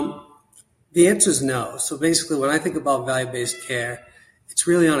 The answer is no. So basically when I think about value-based care, it's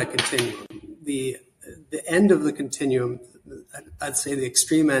really on a continuum. The end of the continuum, I'd say the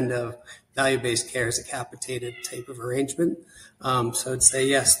extreme end of value-based care is a capitated type of arrangement. So I'd say,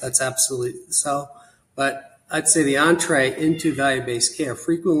 yes, that's absolutely so. But I'd say the entree into value-based care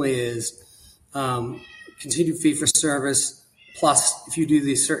frequently is continued fee-for-service, plus if you do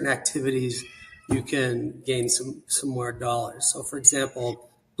these certain activities, you can gain some more dollars. So, for example,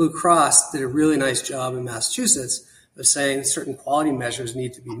 Blue Cross did a really nice job in Massachusetts of saying certain quality measures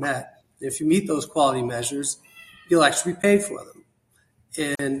need to be met. And if you meet those quality measures, you'll actually be paid for them.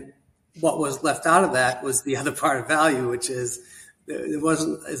 And what was left out of that was the other part of value, which is there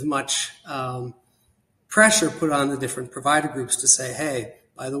wasn't as much pressure put on the different provider groups to say, hey,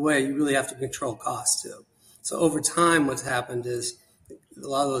 by the way, you really have to control costs too. So over time, what's happened is a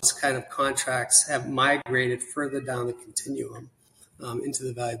lot of those kind of contracts have migrated further down the continuum into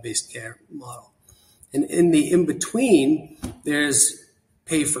the value-based care model. And in the in-between, there's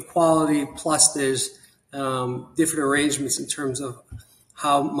pay for quality, plus there's different arrangements in terms of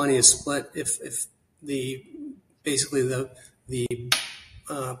how money is split if the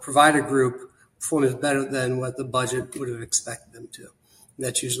provider group performs better than what the budget would have expected them to. And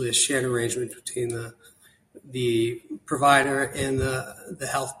that's usually a shared arrangement between the provider and the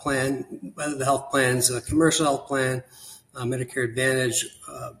health plan, whether the health plan's a commercial health plan, Medicare Advantage,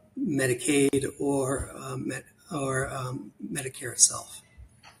 Medicaid, or Medicare itself.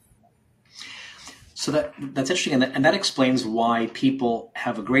 So that's interesting, and that explains why people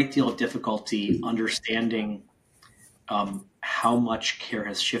have a great deal of difficulty understanding how much care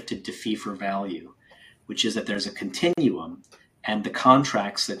has shifted to fee for value, which is that there's a continuum, and the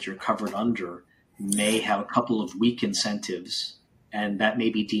contracts that you're covered under may have a couple of weak incentives, and that may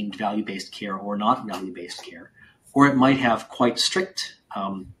be deemed value-based care or not value-based care, or it might have quite strict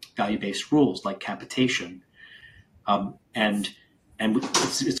value-based rules like capitation, and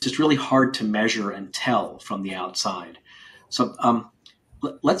it's just really hard to measure and tell from the outside. So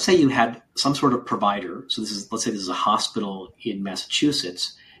let's say you had some sort of provider. So let's say this is a hospital in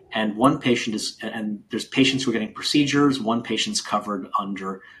Massachusetts, and one patient and there's patients who are getting procedures. One patient's covered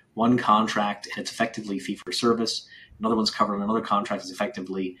under one contract, and it's effectively fee for service. Another one's covered on another contract, is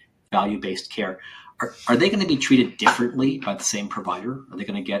effectively value-based care. Are they going to be treated differently by the same provider?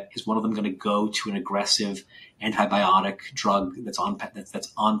 Is one of them going to go to an aggressive antibiotic drug that's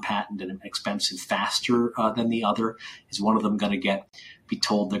on patent and expensive faster than the other? Is one of them going to be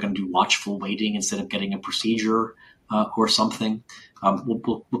told they're going to do watchful waiting instead of getting a procedure or something?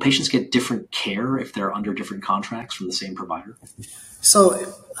 Will patients get different care if they're under different contracts from the same provider?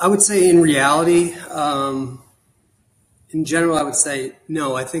 So I would say in reality, in general, I would say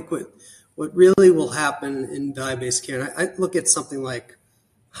no. I think what really will happen in value-based care, and I look at something like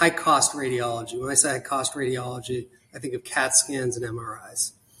high-cost radiology. When I say high-cost radiology, I think of CAT scans and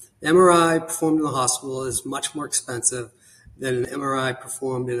MRIs. The MRI performed in the hospital is much more expensive than an MRI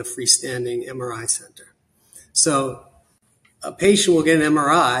performed in a freestanding MRI center. So a patient will get an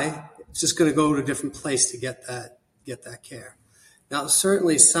MRI, it's just going to go to a different place to get that care. Now,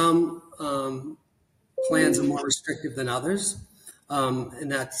 certainly some plans are more restrictive than others.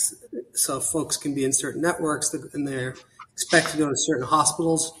 And that's so folks can be in certain networks and they're expected to go to certain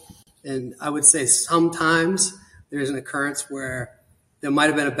hospitals. And I would say sometimes there's an occurrence where there might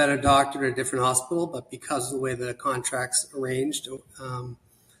have been a better doctor at a different hospital, but because of the way the contract's arranged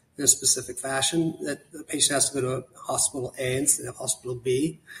in a specific fashion, that the patient has to go to hospital A instead of hospital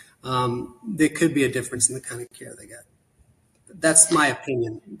B, there could be a difference in the kind of care they get. That's my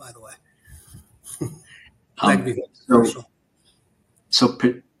opinion, by the way. That'd be controversial. So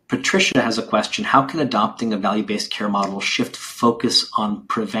Patricia has a question. How can adopting a value-based care model shift focus on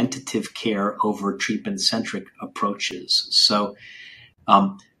preventative care over treatment-centric approaches? So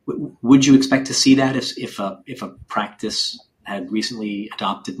would you expect to see that if a practice had recently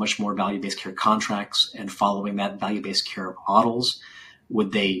adopted much more value-based care contracts and following that value-based care models,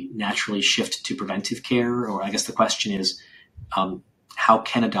 would they naturally shift to preventive care? Or I guess the question is, how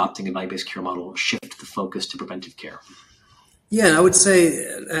can adopting a value-based care model shift the focus to preventive care? Yeah, I would say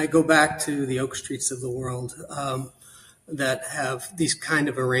I go back to the Oak Streets of the world that have these kind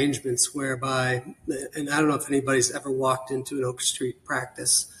of arrangements whereby, and I don't know if anybody's ever walked into an Oak Street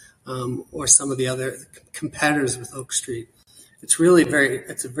practice or some of the other competitors with Oak Street. It's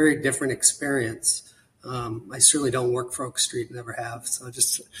a very different experience. I certainly don't work for Oak Street, never have, so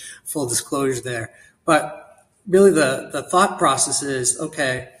just full disclosure there. But really the thought process is,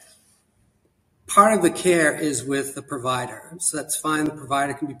 okay, part of the care is with the provider. So that's fine. The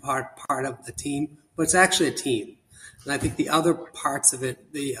provider can be part of the team, but it's actually a team. And I think the other parts of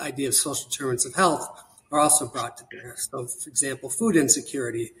it, the idea of social determinants of health, are also brought to bear. So, for example, food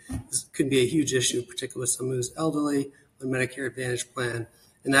insecurity could be a huge issue, particularly with someone who's elderly on Medicare Advantage plan.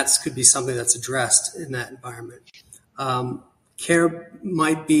 And that could be something that's addressed in that environment. Care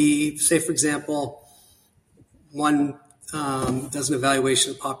might be, say, for example, one does an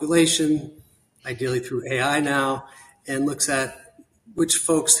evaluation of the population, ideally through AI now, and looks at which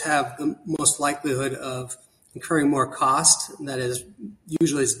folks have the most likelihood of incurring more cost. And that is,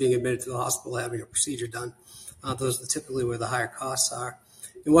 usually it's being admitted to the hospital, having a procedure done. Those are typically where the higher costs are.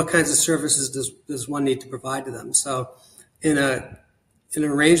 And what kinds of services does one need to provide to them? So in an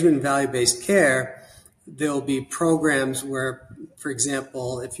arrangement in value-based care, there will be programs where, for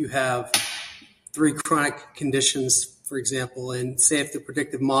example, if you have 3 chronic conditions, for example, and say if the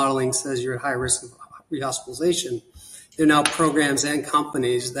predictive modeling says you're at high risk of rehospitalization, there are now programs and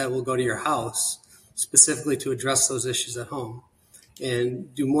companies that will go to your house specifically to address those issues at home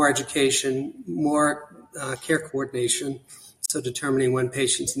and do more education, more care coordination, so determining when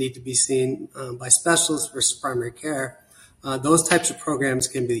patients need to be seen by specialists versus primary care. Those types of programs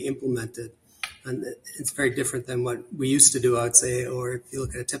can be implemented. And it's very different than what we used to do, I would say, or if you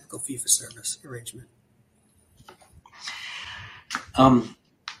look at a typical fee-for-service arrangement.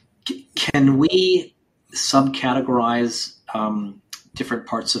 Can we subcategorize different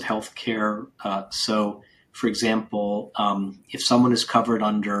parts of healthcare? So, for example, if someone is covered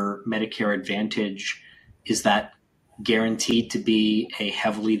under Medicare Advantage, is that guaranteed to be a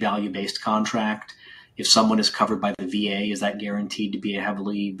heavily value-based contract? If someone is covered by the VA, is that guaranteed to be a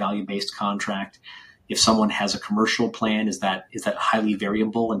heavily value-based contract? if someone has a commercial plan, is that highly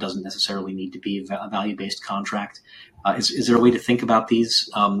variable and doesn't necessarily need to be a value-based contract? Is there a way to think about these,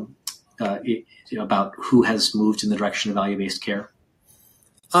 about who has moved in the direction of value-based care?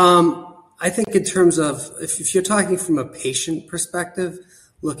 I think in terms of, if you're talking from a patient perspective,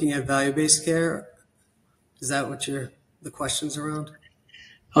 looking at value-based care, is that what the question's around?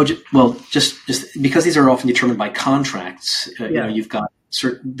 Oh, well, just because these are often determined by contracts, you've got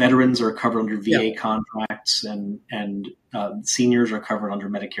certain veterans are covered under VA contracts, and seniors are covered under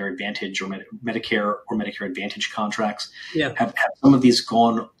Medicare Advantage or Medicare or Medicare Advantage contracts. Yeah. Have some of these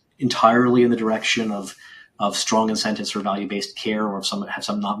gone entirely in the direction of strong incentives for value-based care, or have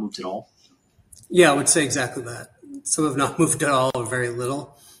some not moved at all? Yeah, I would say exactly that. Some have not moved at all or very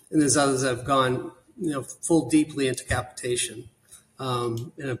little, and there's others that have gone, full deeply into capitation.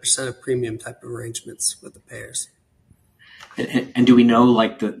 In a percent of premium type of arrangements with the payers. And do we know,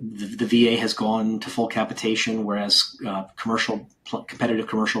 like the VA has gone to full capitation, whereas competitive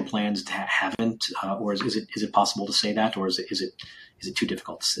commercial plans haven't, or is it possible to say that, or is it too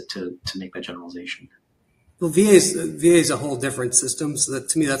difficult to make that generalization? Well, VA is a whole different system, so that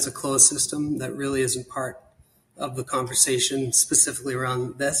to me that's a closed system that really isn't part of the conversation specifically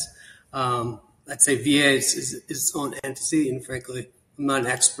around this. I'd say VA is its own entity, and frankly, I'm not an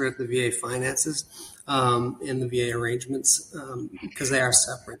expert at the VA finances and the VA arrangements because they are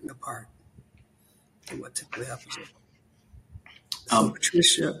separate and apart from what typically happens. So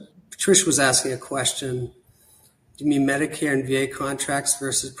Patricia was asking a question. Do you mean Medicare and VA contracts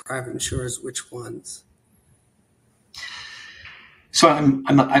versus private insurers? Which ones? So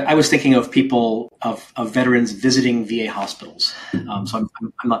I was thinking of people of veterans visiting VA hospitals. So I'm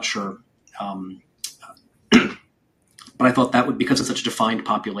not sure. But I thought that would, because it's such a defined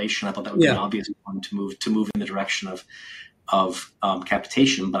population, I thought that would be an obvious one to move in the direction of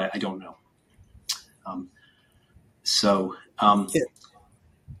capitation, but I don't know.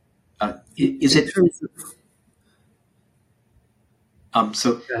 Is it?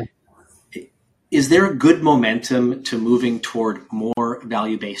 Is there a good momentum to moving toward more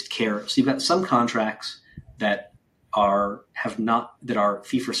value-based care? So you've got some contracts that are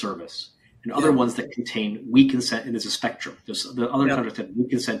fee for service, and other ones that contain weak incentives. And there's a spectrum. There's the other contracts that have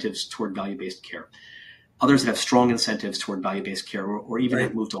weak incentives toward value-based care. Others that have strong incentives toward value-based care, or even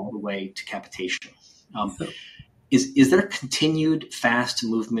have moved all the way to capitation. Is there continued fast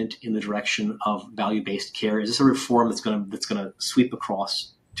movement in the direction of value-based care? Is this a reform that's going to sweep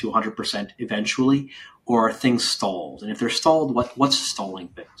across to 100% eventually, or are things stalled? And if they're stalled, what's stalling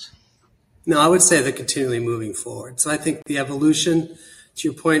things? No, I would say they're continually moving forward. So I think the evolution, to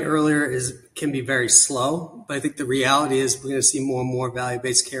your point earlier, can be very slow. But I think the reality is we're going to see more and more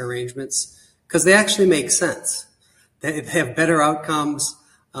value-based care arrangements because they actually make sense. They have better outcomes.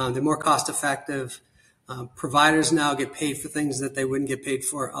 They're more cost-effective. Providers now get paid for things that they wouldn't get paid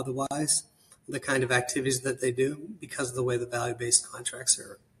for otherwise, the kind of activities that they do because of the way the value-based contracts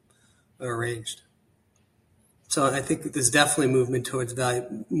are arranged. So I think that there's definitely movement towards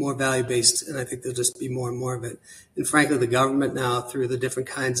more value-based, and I think there'll just be more and more of it. And frankly, the government now, through the different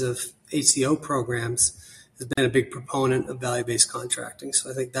kinds of ACO programs, has been a big proponent of value-based contracting. So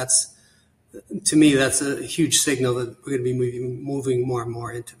I think to me, that's a huge signal that we're going to be moving more and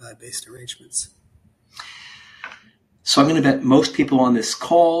more into value-based arrangements. So I'm going to bet most people on this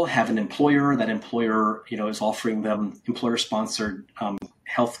call have an employer. That employer, is offering them employer-sponsored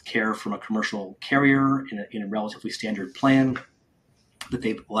health care from a commercial carrier in a relatively standard plan that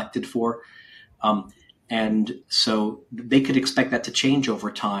they've elected for. And so they could expect that to change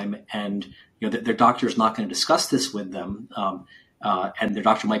over time. And their doctor is not going to discuss this with them. And their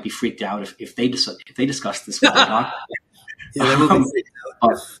doctor might be freaked out if they discuss this with their doctor. Yeah, they will be freaked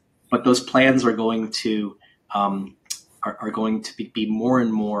out. But those plans are going to be more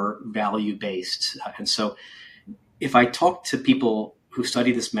and more value-based. And so if I talk to people who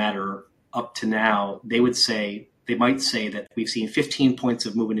study this matter up to now, they might say that we've seen 15 points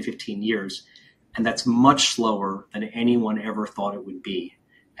of movement in 15 years, and that's much slower than anyone ever thought it would be.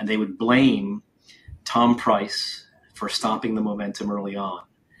 And they would blame Tom Price for stopping the momentum early on,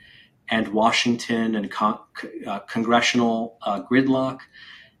 and Washington and congressional gridlock.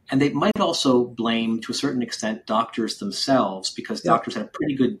 And they might also blame, to a certain extent, doctors themselves, because doctors had a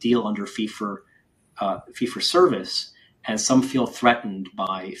pretty good deal under fee for service, and some feel threatened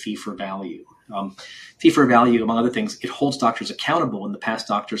by fee for value. Fee for value, among other things, it holds doctors accountable. In the past,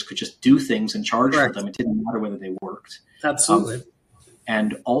 doctors could just do things and charge for them. It didn't matter whether they worked. Absolutely.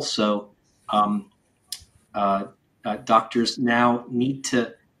 And also, doctors now need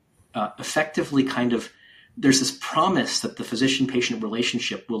to effectively there's this promise that the physician-patient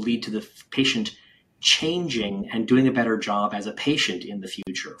relationship will lead to the patient changing and doing a better job as a patient in the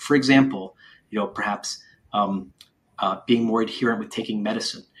future. For example, perhaps being more adherent with taking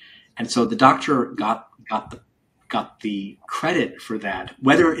medicine. And so the doctor got the credit for that,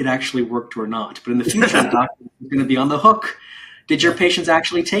 whether it actually worked or not. But in the future, the doctor is going to be on the hook. Did your patients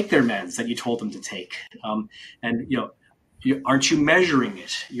actually take their meds that you told them to take? Aren't you measuring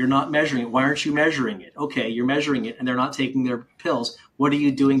it? You're not measuring it. Why aren't you measuring it? Okay, you're measuring it, and they're not taking their pills. What are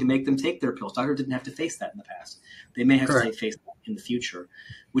you doing to make them take their pills? Doctors didn't have to face that in the past. They may have to face that in the future,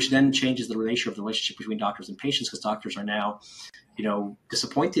 which then changes the relationship between doctors and patients, because doctors are now,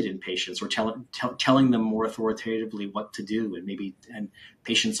 disappointed in patients, or telling them more authoritatively what to do, and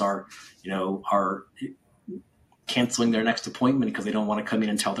patients are canceling their next appointment because they don't want to come in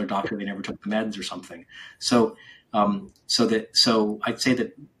and tell their doctor they never took the meds or something. So I'd say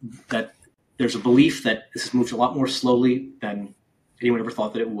that there's a belief that this has moved a lot more slowly than anyone ever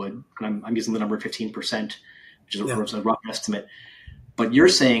thought that it would. And I'm using the number 15%, which is a rough estimate. But you're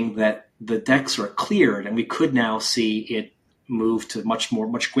saying that the decks are cleared, and we could now see it move to much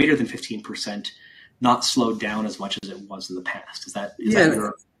greater than 15%, not slowed down as much as it was in the past. Is that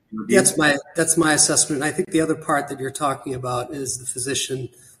your view? That's my assessment. I think the other part that you're talking about is the physician.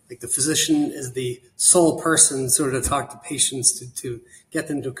 Like, the physician is the sole person sort of to talk to patients to get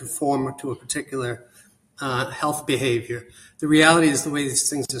them to conform to a particular health behavior. The reality is, the way these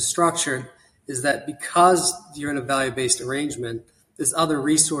things are structured is that because you're in a value-based arrangement, there's other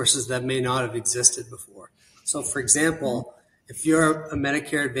resources that may not have existed before. So, for example, if you're a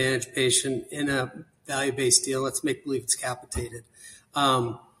Medicare Advantage patient in a value-based deal, let's make believe it's capitated.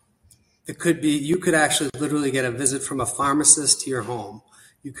 You could actually literally get a visit from a pharmacist to your home.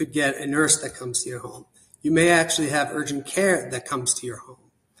 You could get a nurse that comes to your home. You may actually have urgent care that comes to your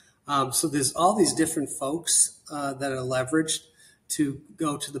home. So there's all these different folks that are leveraged to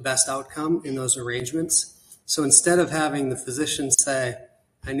go to the best outcome in those arrangements. So instead of having the physician say,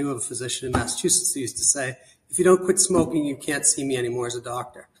 I knew of a physician in Massachusetts who used to say, if you don't quit smoking, you can't see me anymore as a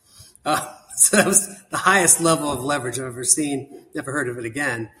doctor. So that was the highest level of leverage I've ever seen. Never heard of it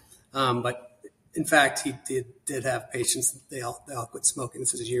again. But in fact, he did have patients. They all quit smoking.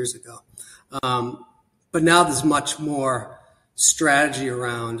 This was years ago. But now there's much more strategy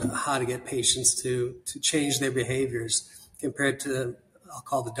around how to get patients to change their behaviors compared to, I'll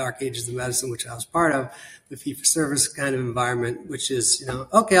call the dark ages of medicine, which I was part of, the fee-for-service kind of environment, which is,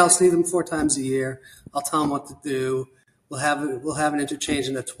 okay, I'll see them 4 times a year. I'll tell them what to do. We'll have an interchange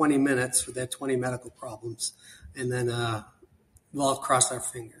in the 20 minutes for their 20 medical problems, and then we'll all cross our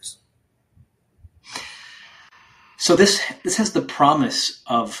fingers. So this has the promise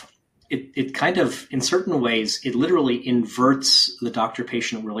of it kind of, in certain ways, it literally inverts the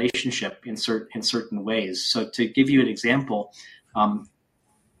doctor-patient relationship in certain ways. So to give you an example,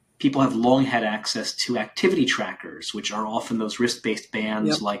 people have long had access to activity trackers, which are often those wrist-based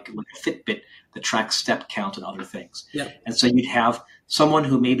bands like a Fitbit that tracks step count and other things. Yep. And so you'd have someone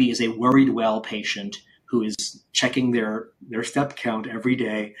who maybe is a worried well patient who is checking their step count every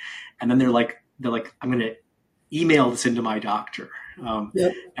day, and then they're like, I'm going to email this into my doctor. And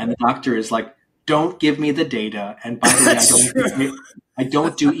the doctor is like, don't give me the data. And by the way, I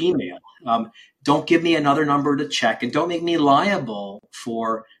don't do email. Don't give me another number to check, and don't make me liable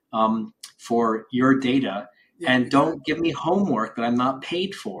for your data. And don't give me homework that I'm not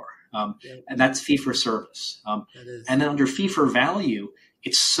paid for. And that's fee for service. And then under fee for value,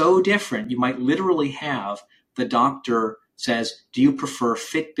 it's so different. You might literally have the doctor says, do you prefer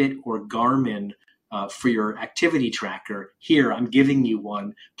Fitbit or Garmin for your activity tracker? Here, I'm giving you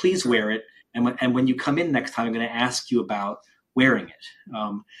one. Please wear it. And when you come in next time, I'm going to ask you about wearing it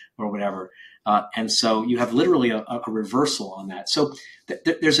or whatever. And so you have literally a reversal on that. So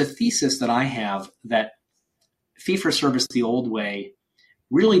there's a thesis that I have that fee-for-service the old way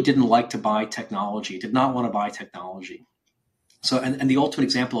really didn't like to buy technology, did not want to buy technology. So, and the ultimate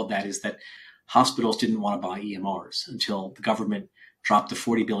example of that is that hospitals didn't want to buy EMRs until the government dropped a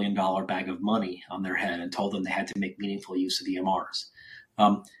 $40 billion bag of money on their head and told them they had to make meaningful use of EMRs.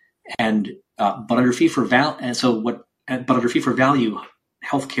 But under fee for value,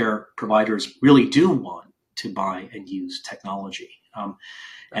 healthcare providers really do want to buy and use technology.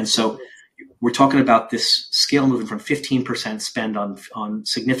 And so we're talking about this scale moving from 15% spend on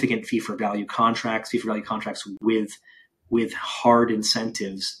significant fee for value contracts with hard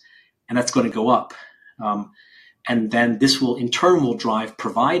incentives, and that's going to go up. And then this will in turn drive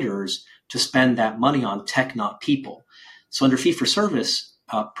providers to spend that money on tech, not people. So under fee for service,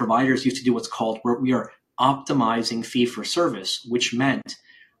 providers used to do what's called, we are optimizing fee for service, which meant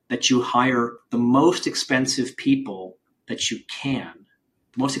that you hire the most expensive people that you can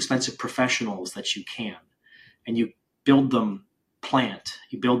the most expensive professionals that you can, and you build them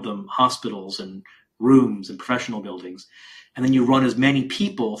you build them hospitals and rooms and professional buildings, and then you run as many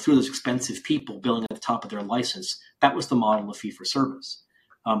people through those expensive people billing at the top of their license. That was the model of fee-for-service.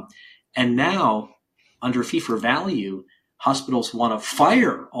 And now, under fee-for-value, hospitals want to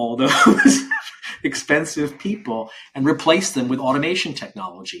fire all those expensive people and replace them with automation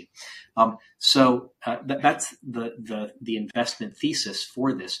technology. So that's the investment thesis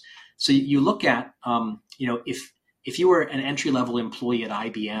for this. So you look at, if you were an entry-level employee at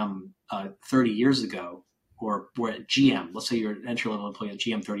IBM 30 years ago, or at GM, let's say you're an entry-level employee at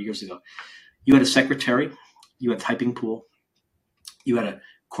GM 30 years ago, you had a secretary, you had a typing pool, you had a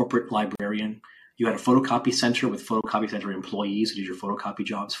corporate librarian, you had a photocopy center with photocopy center employees who did your photocopy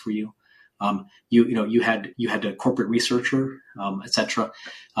jobs for you. You had a corporate researcher, etc.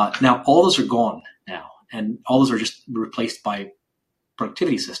 Now all those are gone now, and all those are just replaced by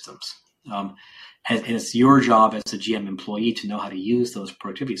productivity systems. And it's your job as a GM employee to know how to use those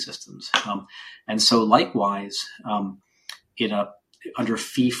productivity systems. And so likewise, under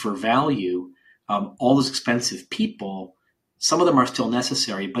fee for value, all those expensive people, some of them are still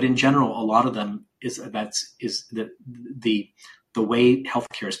necessary, but in general, a lot of them is the way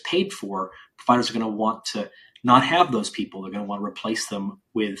healthcare is paid for. Providers are going to want to not have those people. They're going to want to replace them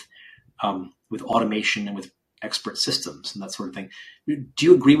with automation and with expert systems and that sort of thing. Do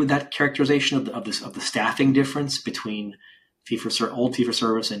you agree with that characterization of the staffing difference between old fee for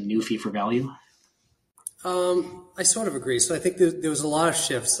service and new fee for value? I sort of agree. So I think there was a lot of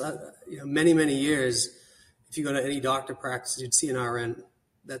shifts. Many years, if you go to any doctor practice, you'd see an RN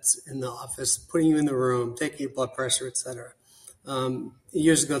that's in the office, putting you in the room, taking your blood pressure, et cetera.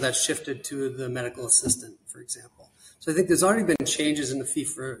 Years ago, that shifted to the medical assistant, for example. So I think there's already been changes in the fee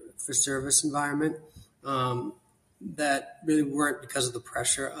for service environment that really weren't because of the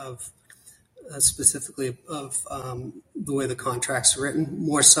pressure of specifically of the way the contracts are written,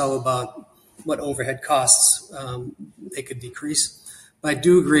 more so about what overhead costs they could decrease. But I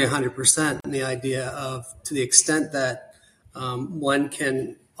do agree 100% in the idea of, to the extent that one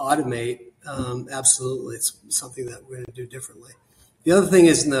can automate, absolutely, it's something that we're going to do differently. The other thing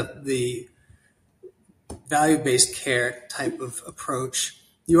is in the value-based care type of approach,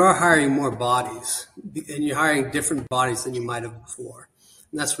 you are hiring more bodies, and you're hiring different bodies than you might have before.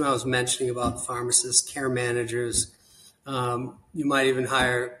 And that's when I was mentioning about pharmacists, care managers. You might even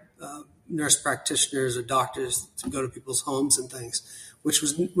hire nurse practitioners or doctors to go to people's homes and things, which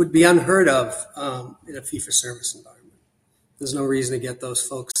would be unheard of in a fee-for-service environment. There's no reason to get those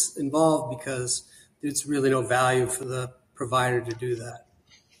folks involved because there's really no value for the provider to do that.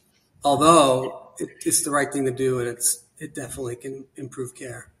 Although it's the right thing to do, and it definitely can improve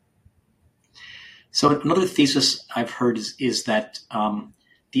care. So another thesis I've heard is that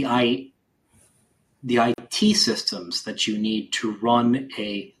the IT systems that you need to run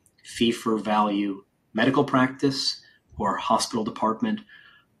a fee-for-value medical practice or hospital department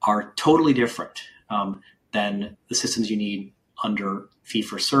are totally different than the systems you need under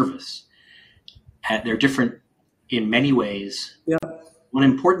fee-for-service. They're different in many ways. Yeah. One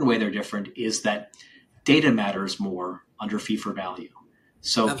important way they're different is that data matters more under fee-for-value.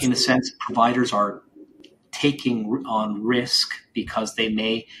 So Absolutely. In a sense, providers are taking on risk because they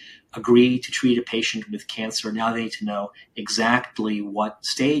may agree to treat a patient with cancer. Now they need to know exactly what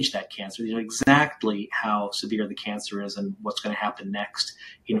stage that cancer, exactly how severe the cancer is and what's going to happen next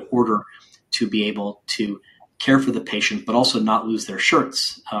in order to be able to care for the patient, but also not lose their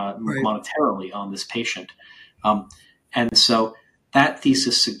shirts monetarily on this patient. And so that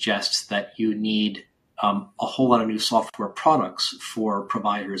thesis suggests that you need a whole lot of new software products for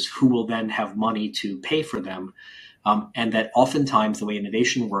providers who will then have money to pay for them. And that oftentimes the way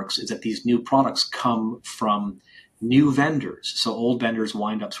innovation works is that these new products come from new vendors. So old vendors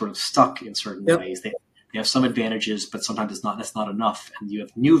wind up sort of stuck in certain ways. They have some advantages, but sometimes that's not enough. And you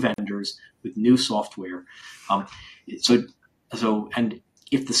have new vendors with new software. And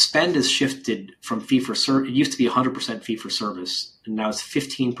if the spend is shifted from fee for service, it used to be 100% fee for service, and now it's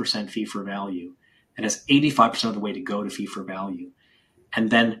 15% fee for value, and it's 85% of the way to go to fee for value. And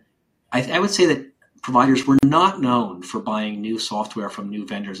then I would say that providers were not known for buying new software from new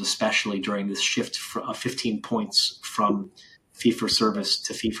vendors, especially during this shift of 15 points from fee for service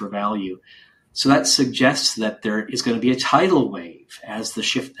to fee for value. So that suggests that there is going to be a tidal wave as the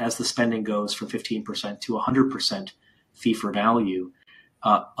spending goes from 15% to 100% fee for value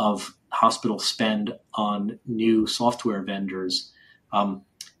of hospital spend on new software vendors,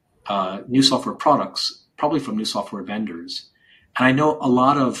 new software products, probably from new software vendors. And I know a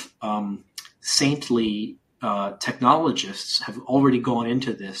lot of saintly technologists have already gone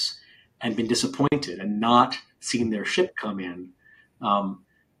into this and been disappointed and not seen their ship come in,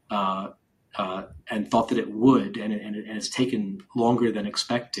 and thought that it would, and it's taken longer than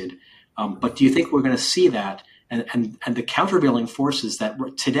expected. But do you think we're going to see that? And the countervailing force is that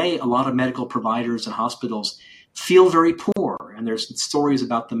today a lot of medical providers and hospitals feel very poor, and there's stories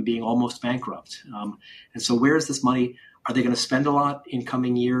about them being almost bankrupt. And so where is this money? Are they going to spend a lot in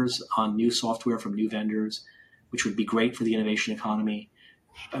coming years on new software from new vendors, which would be great for the innovation economy?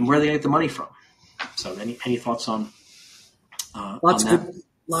 And where are they going to get the money from? So any thoughts on that?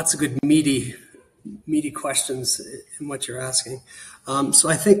 Lots of good meaty questions in what you're asking. So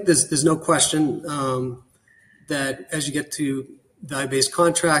I think there's no question that as you get to value-based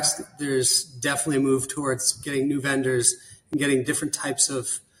contracts, there's definitely a move towards getting new vendors and getting different types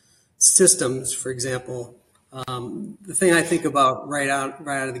of systems. For example, the thing I think about right out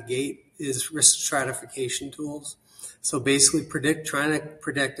of the gate is risk stratification tools. So basically trying to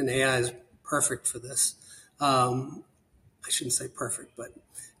predict, and AI is perfect for this. I shouldn't say perfect, but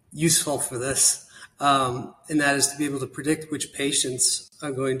useful for this. And that is to be able to predict which patients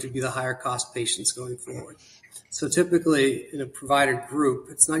are going to be the higher cost patients going forward. So typically in a provider group,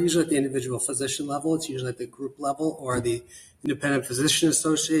 it's not usually at the individual physician level, it's usually at the group level or the independent physician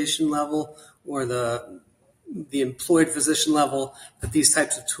association level or the employed physician level that these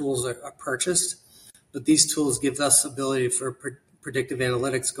types of tools are purchased. But these tools give us ability for predictive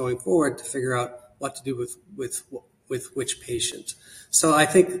analytics going forward to figure out what to do with which patient. So I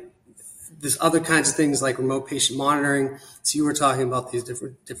think there's other kinds of things like remote patient monitoring. So you were talking about these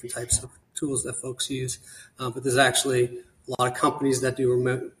different types of tools that folks use, but there's actually a lot of companies that do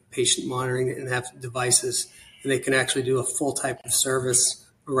remote patient monitoring and have devices, and they can actually do a full type of service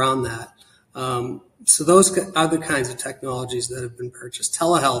around that. So those are the kinds of technologies that have been purchased.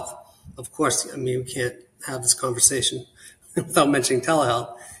 Telehealth, of course, I mean, we can't have this conversation without mentioning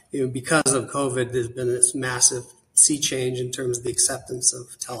telehealth. Because of COVID, there's been this massive sea change in terms of the acceptance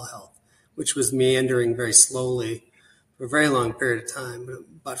of telehealth, which was meandering very slowly for a very long period of time.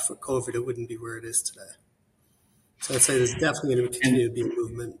 But for COVID, it wouldn't be where it is today. So I'd say there's definitely going to continue to be a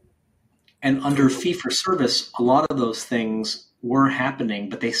movement. And under fee-for-service, a lot of those things were happening,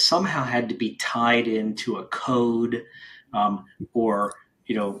 but they somehow had to be tied into a code,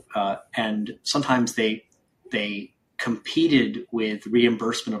 and sometimes they competed with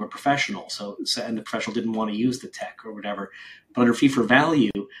reimbursement of a professional. And the professional didn't want to use the tech or whatever. But under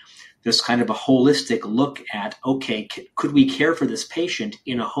fee-for-value, there's kind of a holistic look at, okay, could we care for this patient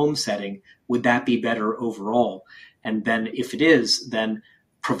in a home setting? Would that be better overall? And then if it is, then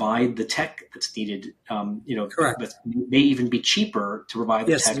provide the tech that's needed. Correct. But it may even be cheaper to provide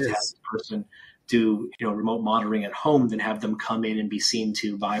the tech to have the person do remote monitoring at home than have them come in and be seen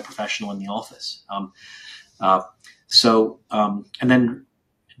to by a professional in the office. And then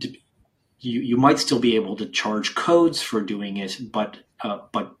you might still be able to charge codes for doing it, but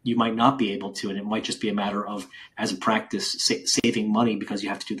you might not be able to, and it might just be a matter of, as a practice, saving money because you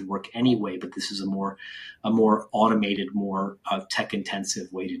have to do the work anyway. But this is a more automated, more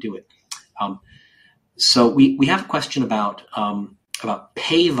tech-intensive way to do it. So we have a question about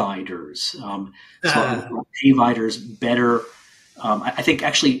payviders. So payviders better. I think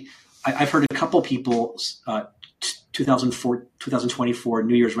actually I've heard a couple people. 2024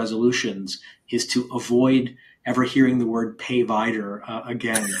 New Year's resolutions is to avoid ever hearing the word payvider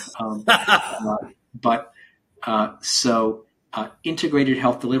again. So integrated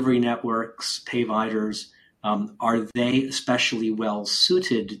health delivery networks, payviders, are they especially well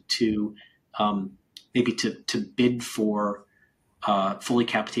suited to maybe to bid for fully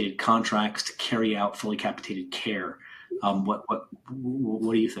capitated contracts, to carry out fully capitated care? What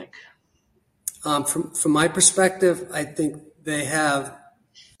do you think? From my perspective, I think they have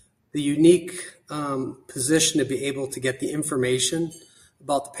the unique position to be able to get the information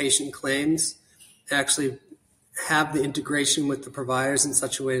about the patient claims, actually have the integration with the providers in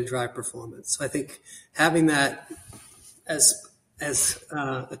such a way to drive performance. So I think having that as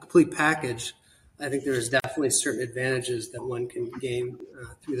a complete package, I think there is definitely certain advantages that one can gain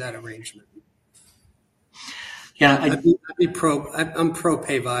through that arrangement. Yeah, I'm pro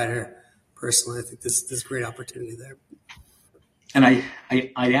payvider. Personally, I think there's great opportunity there. And I'd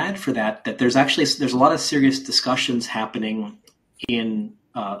add for that there's a lot of serious discussions happening in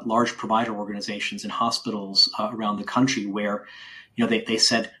large provider organizations and hospitals around the country where, they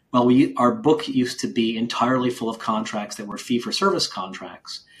said, well, our book used to be entirely full of contracts that were fee-for-service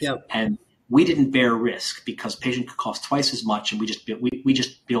contracts. Yep. And we didn't bear risk because patient could cost twice as much, and we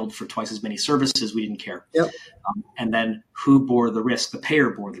just billed for twice as many services. We didn't care. Yep. And then who bore the risk? The payer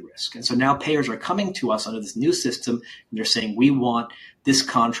bore the risk. And so now payers are coming to us under this new system, and they're saying, we want this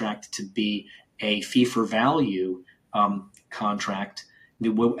contract to be a fee for value contract.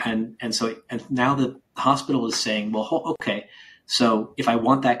 And now the hospital is saying, well, okay, so if I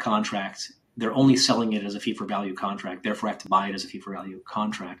want that contract, they're only selling it as a fee for value contract. Therefore, I have to buy it as a fee for value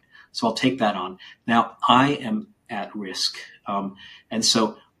contract. So I'll take that on. Now I am at risk. And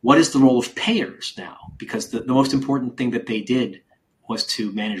so what is the role of payers now? Because the most important thing that they did was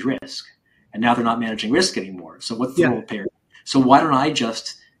to manage risk. And now they're not managing risk anymore. So what's the role of payers? So why don't I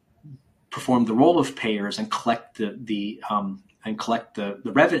just perform the role of payers and collect the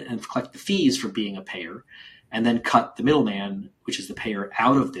revenue and collect the fees for being a payer, and then cut the middleman, which is the payer,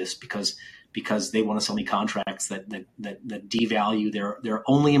 out of this because they want to sell me contracts that devalue their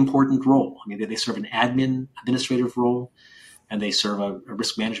only important role. I mean, they serve an administrative role, and they serve a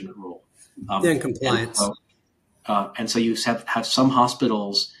risk management role. And compliance. And so you have some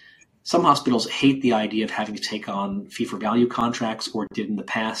hospitals. Some hospitals hate the idea of having to take on fee for value contracts, or did in the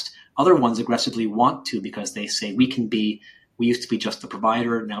past. Other ones aggressively want to because they say we used to be just the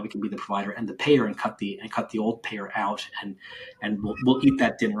provider, now we can be the provider and the payer, and cut the old payer out, and we'll eat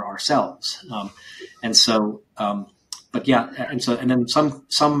that dinner ourselves. And then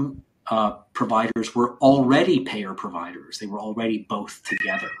some providers were already payer providers; they were already both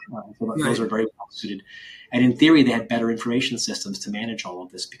together. Those are very well suited, and in theory, they had better information systems to manage all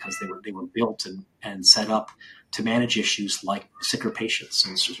of this because they were built and set up to manage issues like sicker patients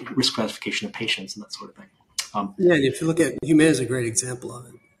and risk classification of patients and that sort of thing. And if you look at Humana, is a great example of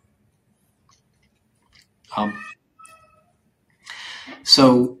it.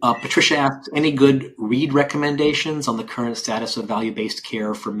 So Patricia asked, any good read recommendations on the current status of value-based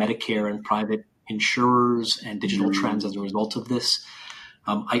care for Medicare and private insurers and digital trends as a result of this?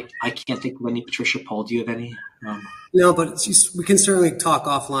 I can't think of any. Patricia, Paul, do you have any? No, but we can certainly talk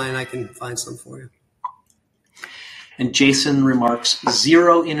offline. I can find some for you. And Jason remarks,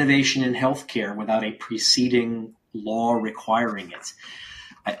 zero innovation in healthcare without a preceding law requiring it.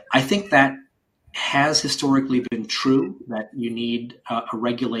 I think that has historically been true, that you need a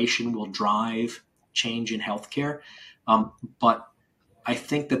regulation will drive change in healthcare. But I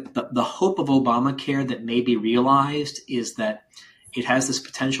think that the hope of Obamacare that may be realized is that it has this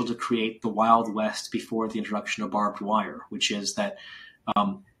potential to create the Wild West before the introduction of barbed wire, which is that,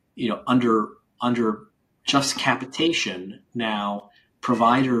 under just capitation, now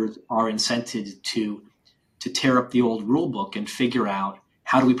providers are incented to tear up the old rule book and figure out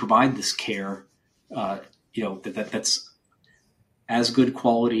how do we provide this care, that's as good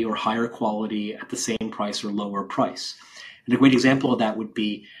quality or higher quality at the same price or lower price. And a great example of that would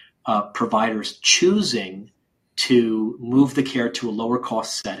be providers choosing to move the care to a lower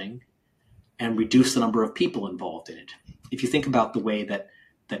cost setting and reduce the number of people involved in it. If you think about the way that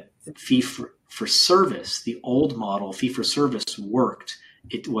fee for service, the old model, fee for service, worked,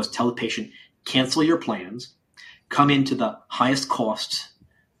 it was tell the patient, cancel your plans, come into the highest cost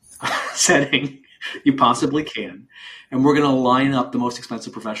setting you possibly can, and we're going to line up the most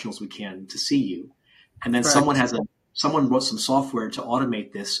expensive professionals we can to see you. And then someone wrote some software to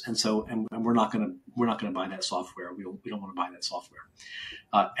automate this, and we're not going to buy that software. We don't want to buy that software.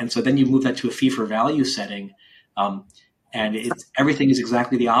 And so then you move that to a fee for value setting. And everything is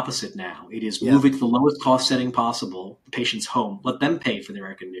exactly the opposite now. It is move it to the lowest cost setting possible, the patient's home. Let them pay for their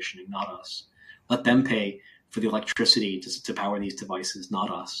air conditioning, not us. Let them pay for the electricity to power these devices, not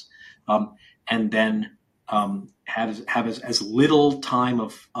us. And then have as little time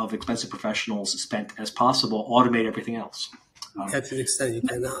of expensive professionals spent as possible, automate everything else. To the extent you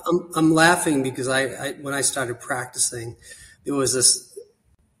can. I'm laughing because when I started practicing, there was this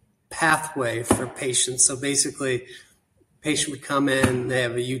pathway for patients. So basically, patient would come in, they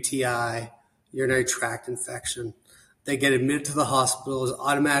have a UTI, urinary tract infection. They get admitted to the hospital, it's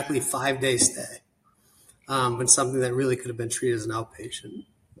automatically 5-day stay. But something that really could have been treated as an outpatient.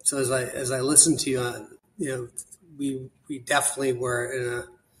 So as I listened to you, we definitely were in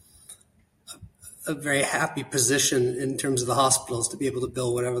a very happy position in terms of the hospitals to be able to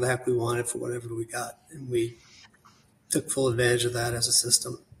bill whatever the heck we wanted for whatever we got. And we took full advantage of that as a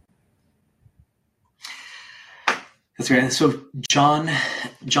system. That's right. So John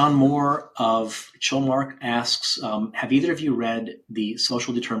Moore of Chilmark asks, have either of you read the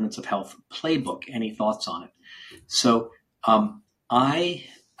Social Determinants of Health playbook? Any thoughts on it? So I've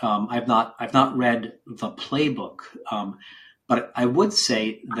not read the playbook, but I would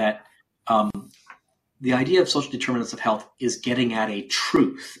say that the idea of social determinants of health is getting at a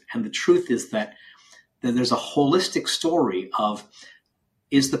truth. And the truth is that there's a holistic story of,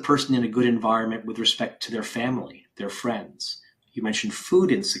 is the person in a good environment with respect to their family, their friends? You mentioned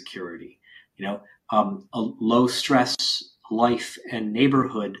food insecurity, a low stress life and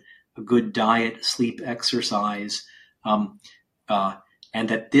neighborhood, a good diet, sleep, exercise, and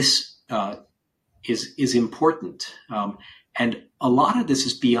that this is important. And a lot of this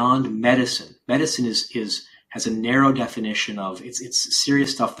is beyond medicine. Medicine has a narrow definition of it's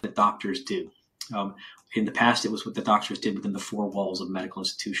serious stuff that doctors do. In the past, it was what the doctors did within the four walls of a medical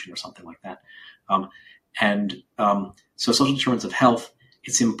institution or something like that. So social determinants of health,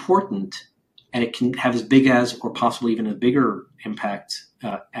 it's important, and it can have as big as, or possibly even a bigger impact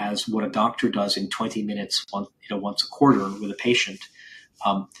as what a doctor does in 20 minutes, once a quarter with a patient.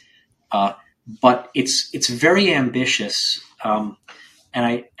 But it's very ambitious,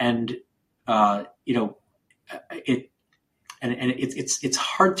 it's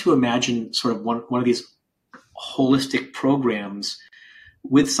hard to imagine sort of one of these holistic programs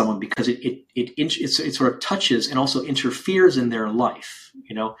with someone, because it sort of touches and also interferes in their life,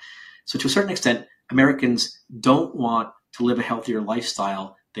 So to a certain extent, Americans don't want to live a healthier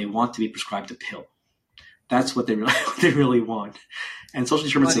lifestyle. They want to be prescribed a pill. That's what they really want. And social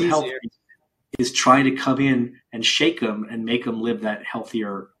determinants of health is trying to come in and shake them and make them live that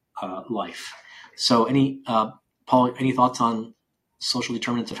healthier life. So Paul, any thoughts on social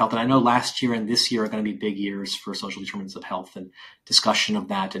determinants of health? And I know last year and this year are going to be big years for social determinants of health and discussion of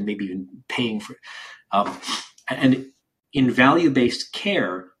that, and maybe even paying for and in value-based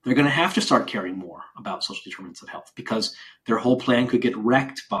care, they're going to have to start caring more about social determinants of health, because their whole plan could get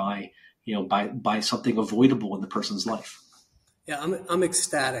wrecked by something avoidable in the person's life. Yeah, I'm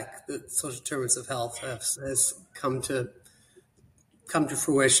ecstatic that social determinants of health has come to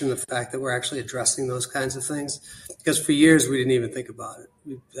fruition, the fact that we're actually addressing those kinds of things, because for years we didn't even think about it.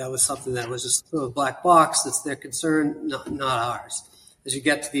 That was something that was just a black box. That's their concern, not ours. As you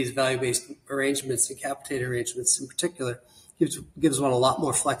get to these value-based arrangements and capitated arrangements in particular, gives one a lot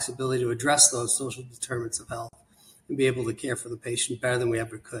more flexibility to address those social determinants of health and be able to care for the patient better than we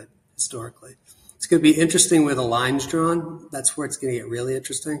ever could historically. It's going to be interesting where the line's drawn. That's where it's going to get really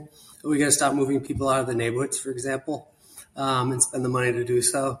interesting. Are we going to stop moving people out of the neighborhoods, for example, and spend the money to do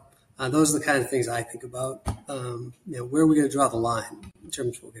so? Those are the kind of things I think about. Where are we going to draw the line in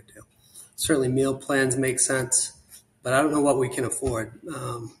terms of what we're going to do? Certainly meal plans make sense, but I don't know what we can afford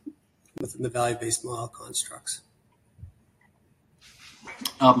within the value-based model constructs.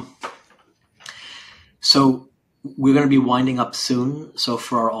 So we're going to be winding up soon. So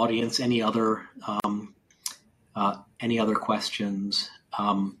for our audience, any other questions?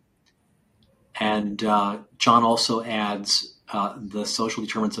 And John also adds the social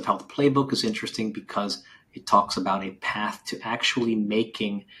determinants of health playbook is interesting because it talks about a path to actually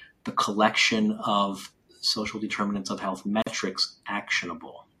making the collection of social determinants of health metrics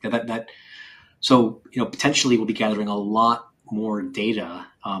actionable. So potentially we'll be gathering a lot more data,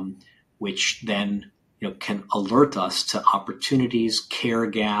 which then can alert us to opportunities, care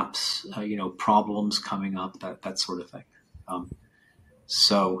gaps, problems coming up, that sort of thing. I'll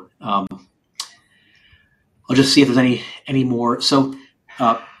just see if there's any more. So,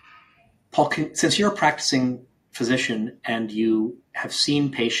 Paul, since you're a practicing physician and you have seen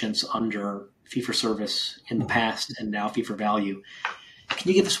patients under fee-for-service in the past and now fee-for-value, can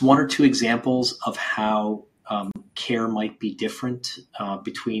you give us one or two examples of how care might be different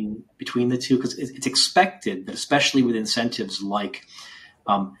between the two? Because it's expected that, especially with incentives like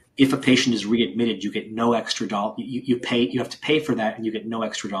if a patient is readmitted, you get no extra dollar. You have to pay for that, and you get no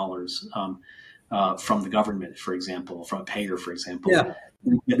extra dollars from the government, for example, from a payer, for example. Yeah.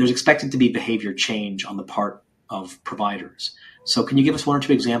 There's expected to be behavior change on the part of providers. So can you give us one or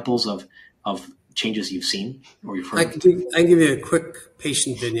two examples of changes you've seen or you've heard? I can give you a quick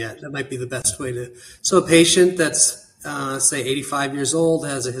patient vignette. That might be the best way to. So a patient that's, say, 85 years old,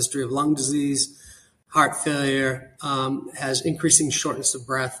 has a history of lung disease, heart failure, has increasing shortness of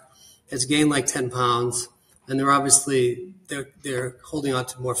breath, has gained like 10 pounds, and they're holding on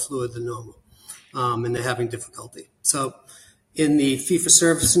to more fluid than normal, and they're having difficulty. So in the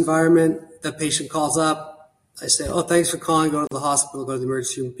fee-for-service environment, the patient calls up. I say, oh, thanks for calling. Go to the hospital, go to the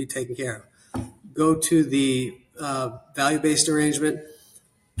emergency room, be taken care of. Go to the value-based arrangement.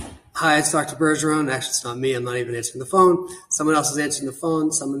 Hi, it's Dr. Bergeron. Actually, it's not me. I'm not even answering the phone. Someone else is answering the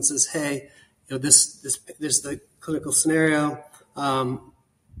phone. Someone says, hey, this is the clinical scenario.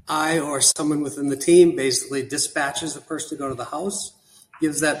 I or someone within the team basically dispatches the person to go to the house,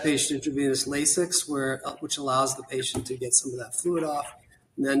 gives that patient intravenous Lasix, which allows the patient to get some of that fluid off,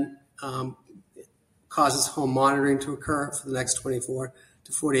 and then causes home monitoring to occur for the next 24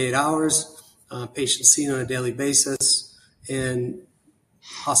 to 48 hours, patients seen on a daily basis, and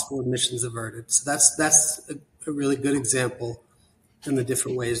hospital admissions averted. So that's a really good example in the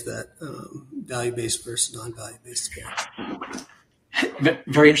different ways that value-based versus non-value-based care.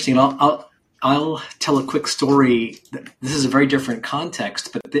 Very interesting. I'll tell a quick story. This is a very different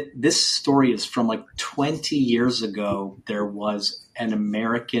context, but this story is from like 20 years ago. There was an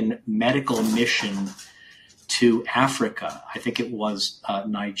American medical mission to Africa. I think it was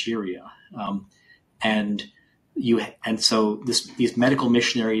Nigeria, and so these medical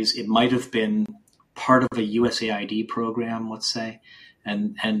missionaries. It might have been part of a USAID program, let's say,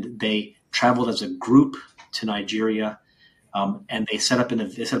 and they traveled as a group to Nigeria. And they set up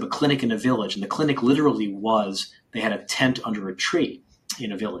a clinic in a village, and the clinic literally was they had a tent under a tree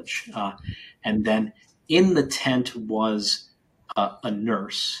in a village, and then in the tent was a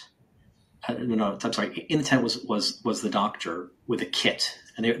nurse. In the tent was the doctor with a kit,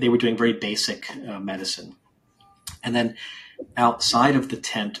 and they were doing very basic medicine, and then outside of the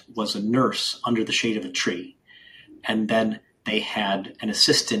tent was a nurse under the shade of a tree, and then they had an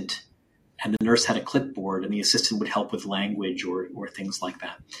assistant. And the nurse had a clipboard, and the assistant would help with language or things like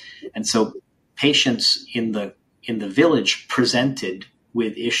that. And so patients in the village presented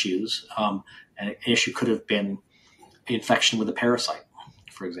with issues. And an issue could have been infection with a parasite,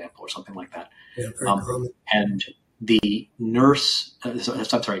 for example, or something like that. Yeah, very common. And the nurse,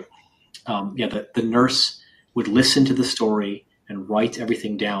 the nurse would listen to the story and write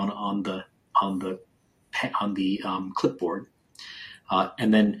everything down on the clipboard,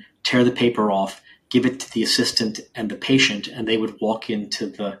 and then tear the paper off, give it to the assistant and the patient, and they would walk into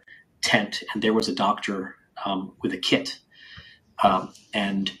the tent, and there was a doctor with a kit,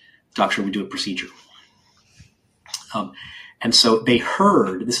 and the doctor would do a procedure. And so they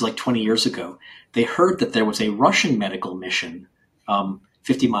heard, this is like 20 years ago, they heard that there was a Russian medical mission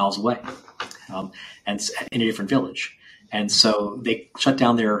 50 miles away, and in a different village. And so they shut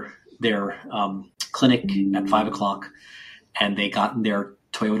down their clinic at 5 o'clock, and they got in their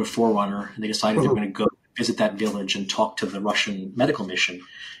Toyota 4Runner, and they decided they were going to go visit that village and talk to the Russian medical mission.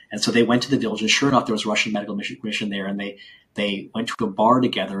 And so they went to the village, and sure enough, there was a Russian medical mission there, and they went to a bar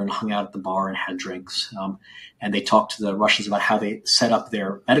together and hung out at the bar and had drinks. And they talked to the Russians about how they set up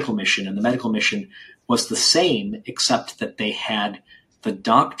their medical mission, and the medical mission was the same, except that they had the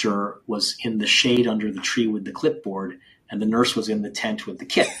doctor was in the shade under the tree with the clipboard, and the nurse was in the tent with the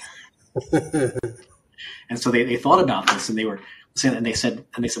kit. And so they thought about this, and they said,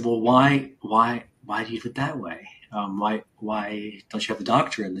 well, why do you do it that way? Why don't you have the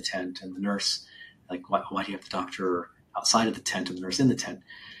doctor in the tent and the nurse? Like, why do you have the doctor outside of the tent and the nurse in the tent?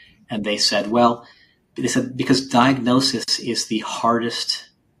 And they said, because diagnosis is the hardest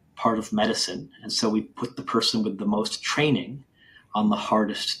part of medicine, and so we put the person with the most training on the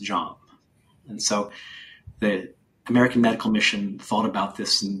hardest job. And so the American Medical Mission thought about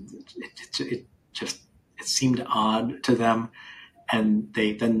this, and it seemed odd to them. And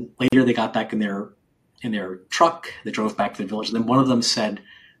later they got back in their truck, they drove back to the village, and then one of them said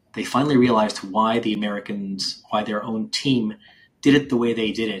they finally realized why their own team did it the way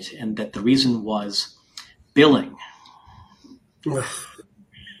they did it, and that the reason was billing.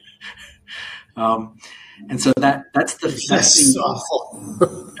 And so that's the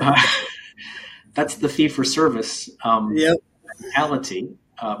fee for service mentality,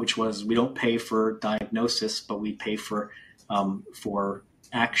 which was we don't pay for diagnosis, but we pay for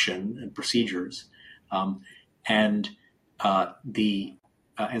action and procedures, and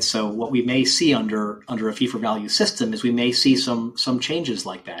so what we may see under a fee for value system is we may see some changes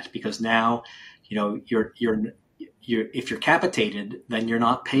like that, because now if you're capitated, then you're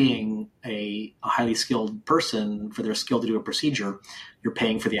not paying a highly skilled person for their skill to do a procedure. You're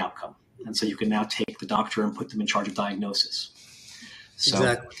paying for the outcome, and so you can now take the doctor and put them in charge of diagnosis. So,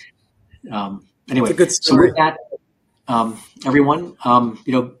 exactly. Anyway, it's a good story. So with that. Everyone,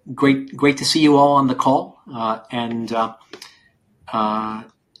 great to see you all on the call, and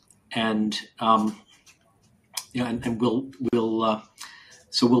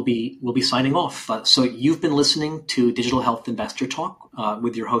we'll be signing off. So you've been listening to Digital Health Investor Talk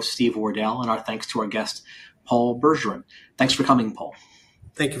with your host Steve Wardell, and our thanks to our guest Paul Bergeron. Thanks for coming, Paul.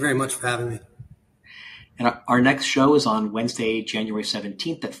 Thank you very much for having me. And our next show is on Wednesday, January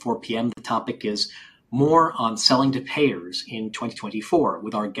 17th at 4 p.m. The topic is more on selling to payers in 2024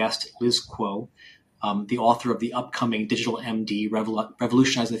 with our guest, Liz Kuo, the author of the upcoming Digital MD,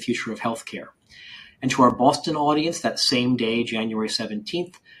 Revolutionizing the Future of Healthcare. And to our Boston audience, that same day, January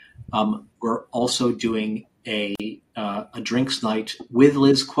 17th, we're also doing a drinks night with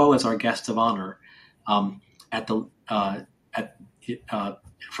Liz Kuo as our guest of honor at the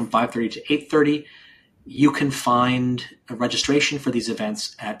from 5:30 to 8:30. You can find a registration for these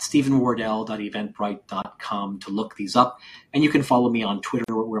events at stephenwardell.eventbrite.com to look these up. And you can follow me on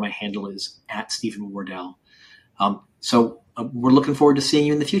Twitter, where my handle is @StephenWardell. So we're looking forward to seeing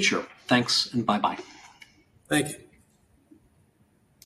you in the future. Thanks, and bye-bye. Thank you.